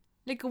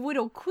 Like a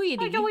little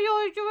queenie. I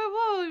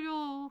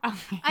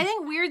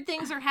think weird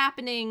things are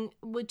happening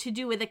to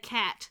do with a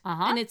cat.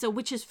 And it's a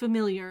witch's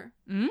familiar.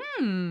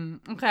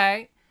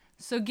 Okay.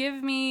 So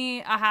give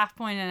me a half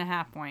point and a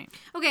half point.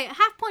 Okay, a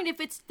half point if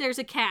there's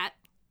a cat.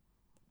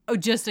 Oh,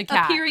 just a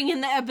cat. Appearing in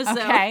the episode.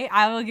 Okay,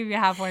 I will give you a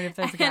half point if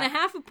there's a cat. And a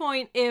half a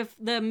point if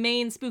the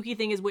main spooky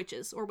thing is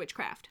witches or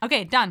witchcraft.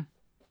 Okay, done.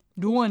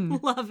 Done.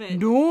 Love it.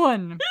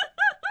 Done.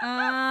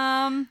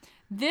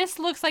 This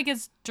looks like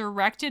it's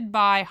directed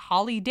by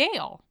Holly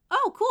Dale.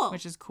 Oh, cool.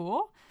 Which is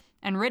cool.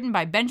 And written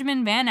by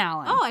Benjamin Van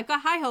Allen. Oh, I've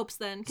got high hopes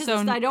then, because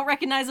I don't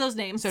recognize those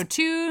names. So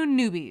 2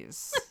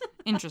 newbies.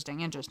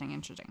 Interesting.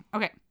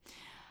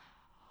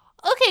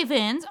 Okay,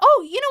 Vince.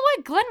 Oh, you know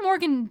what? Glenn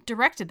Morgan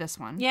directed this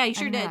one. Yeah, he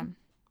sure did.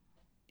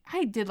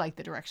 I did like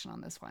the direction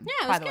on this one.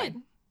 Yeah, it was good.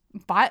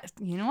 But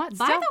you know what?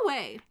 By the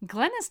way,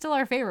 Glenn is still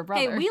our favorite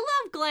brother. Hey, we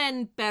love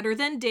Glenn better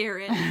than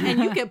Darren, and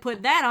you can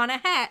put that on a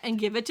hat and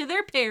give it to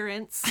their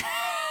parents.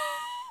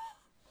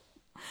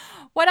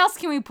 What else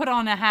can we put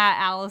on a hat,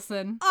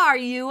 Allison? Our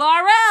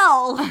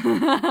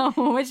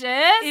URL. Which is?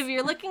 If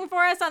you're looking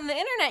for us on the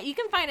internet, you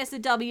can find us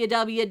at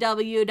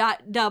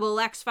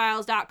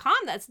www.doublexfiles.com.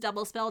 That's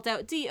double spelled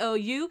out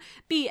DOUBLE.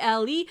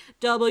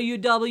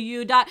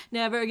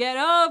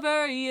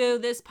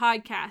 www.nevergetoveryou, this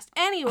podcast.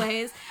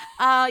 Anyways,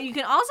 you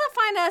can also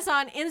find us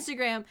on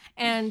Instagram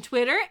and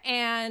Twitter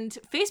and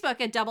Facebook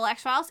at Double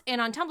X-Files,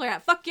 and on Tumblr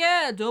at Fuck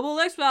Yeah, Double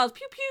X-Files.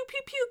 Pew, pew,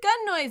 pew, pew,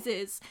 gun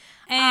noises.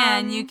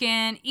 And you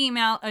can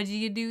email. Do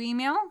you do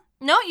email?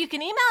 No, you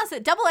can email us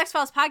at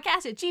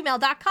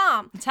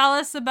doublexfilespodcast@gmail.com. Tell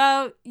us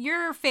about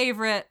your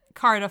favorite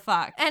car to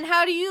fuck. And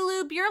how do you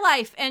lube your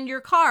life and your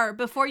car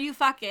before you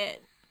fuck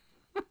it?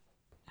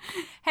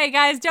 Hey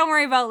guys, don't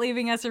worry about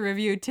leaving us a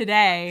review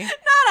today.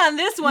 Not on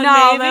this one,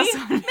 no, maybe. This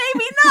one.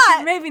 Maybe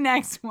not. Maybe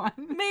next one.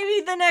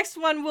 Maybe the next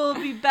one will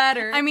be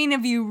better. I mean,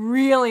 if you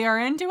really are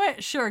into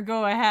it, sure,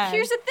 go ahead.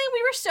 Here's the thing.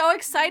 We were so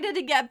excited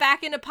to get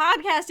back into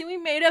podcasting, we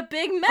made a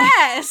big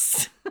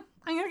mess.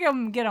 I'm going to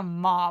go get a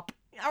mop.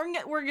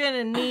 We're going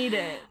to need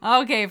it.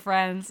 Okay,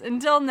 friends.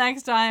 Until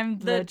next time,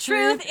 the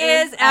truth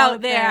is out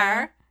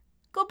there.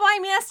 Goodbye,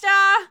 mister.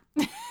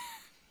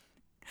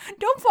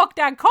 Don't fuck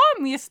that car,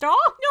 mister. No,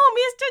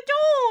 mister,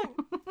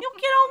 don't.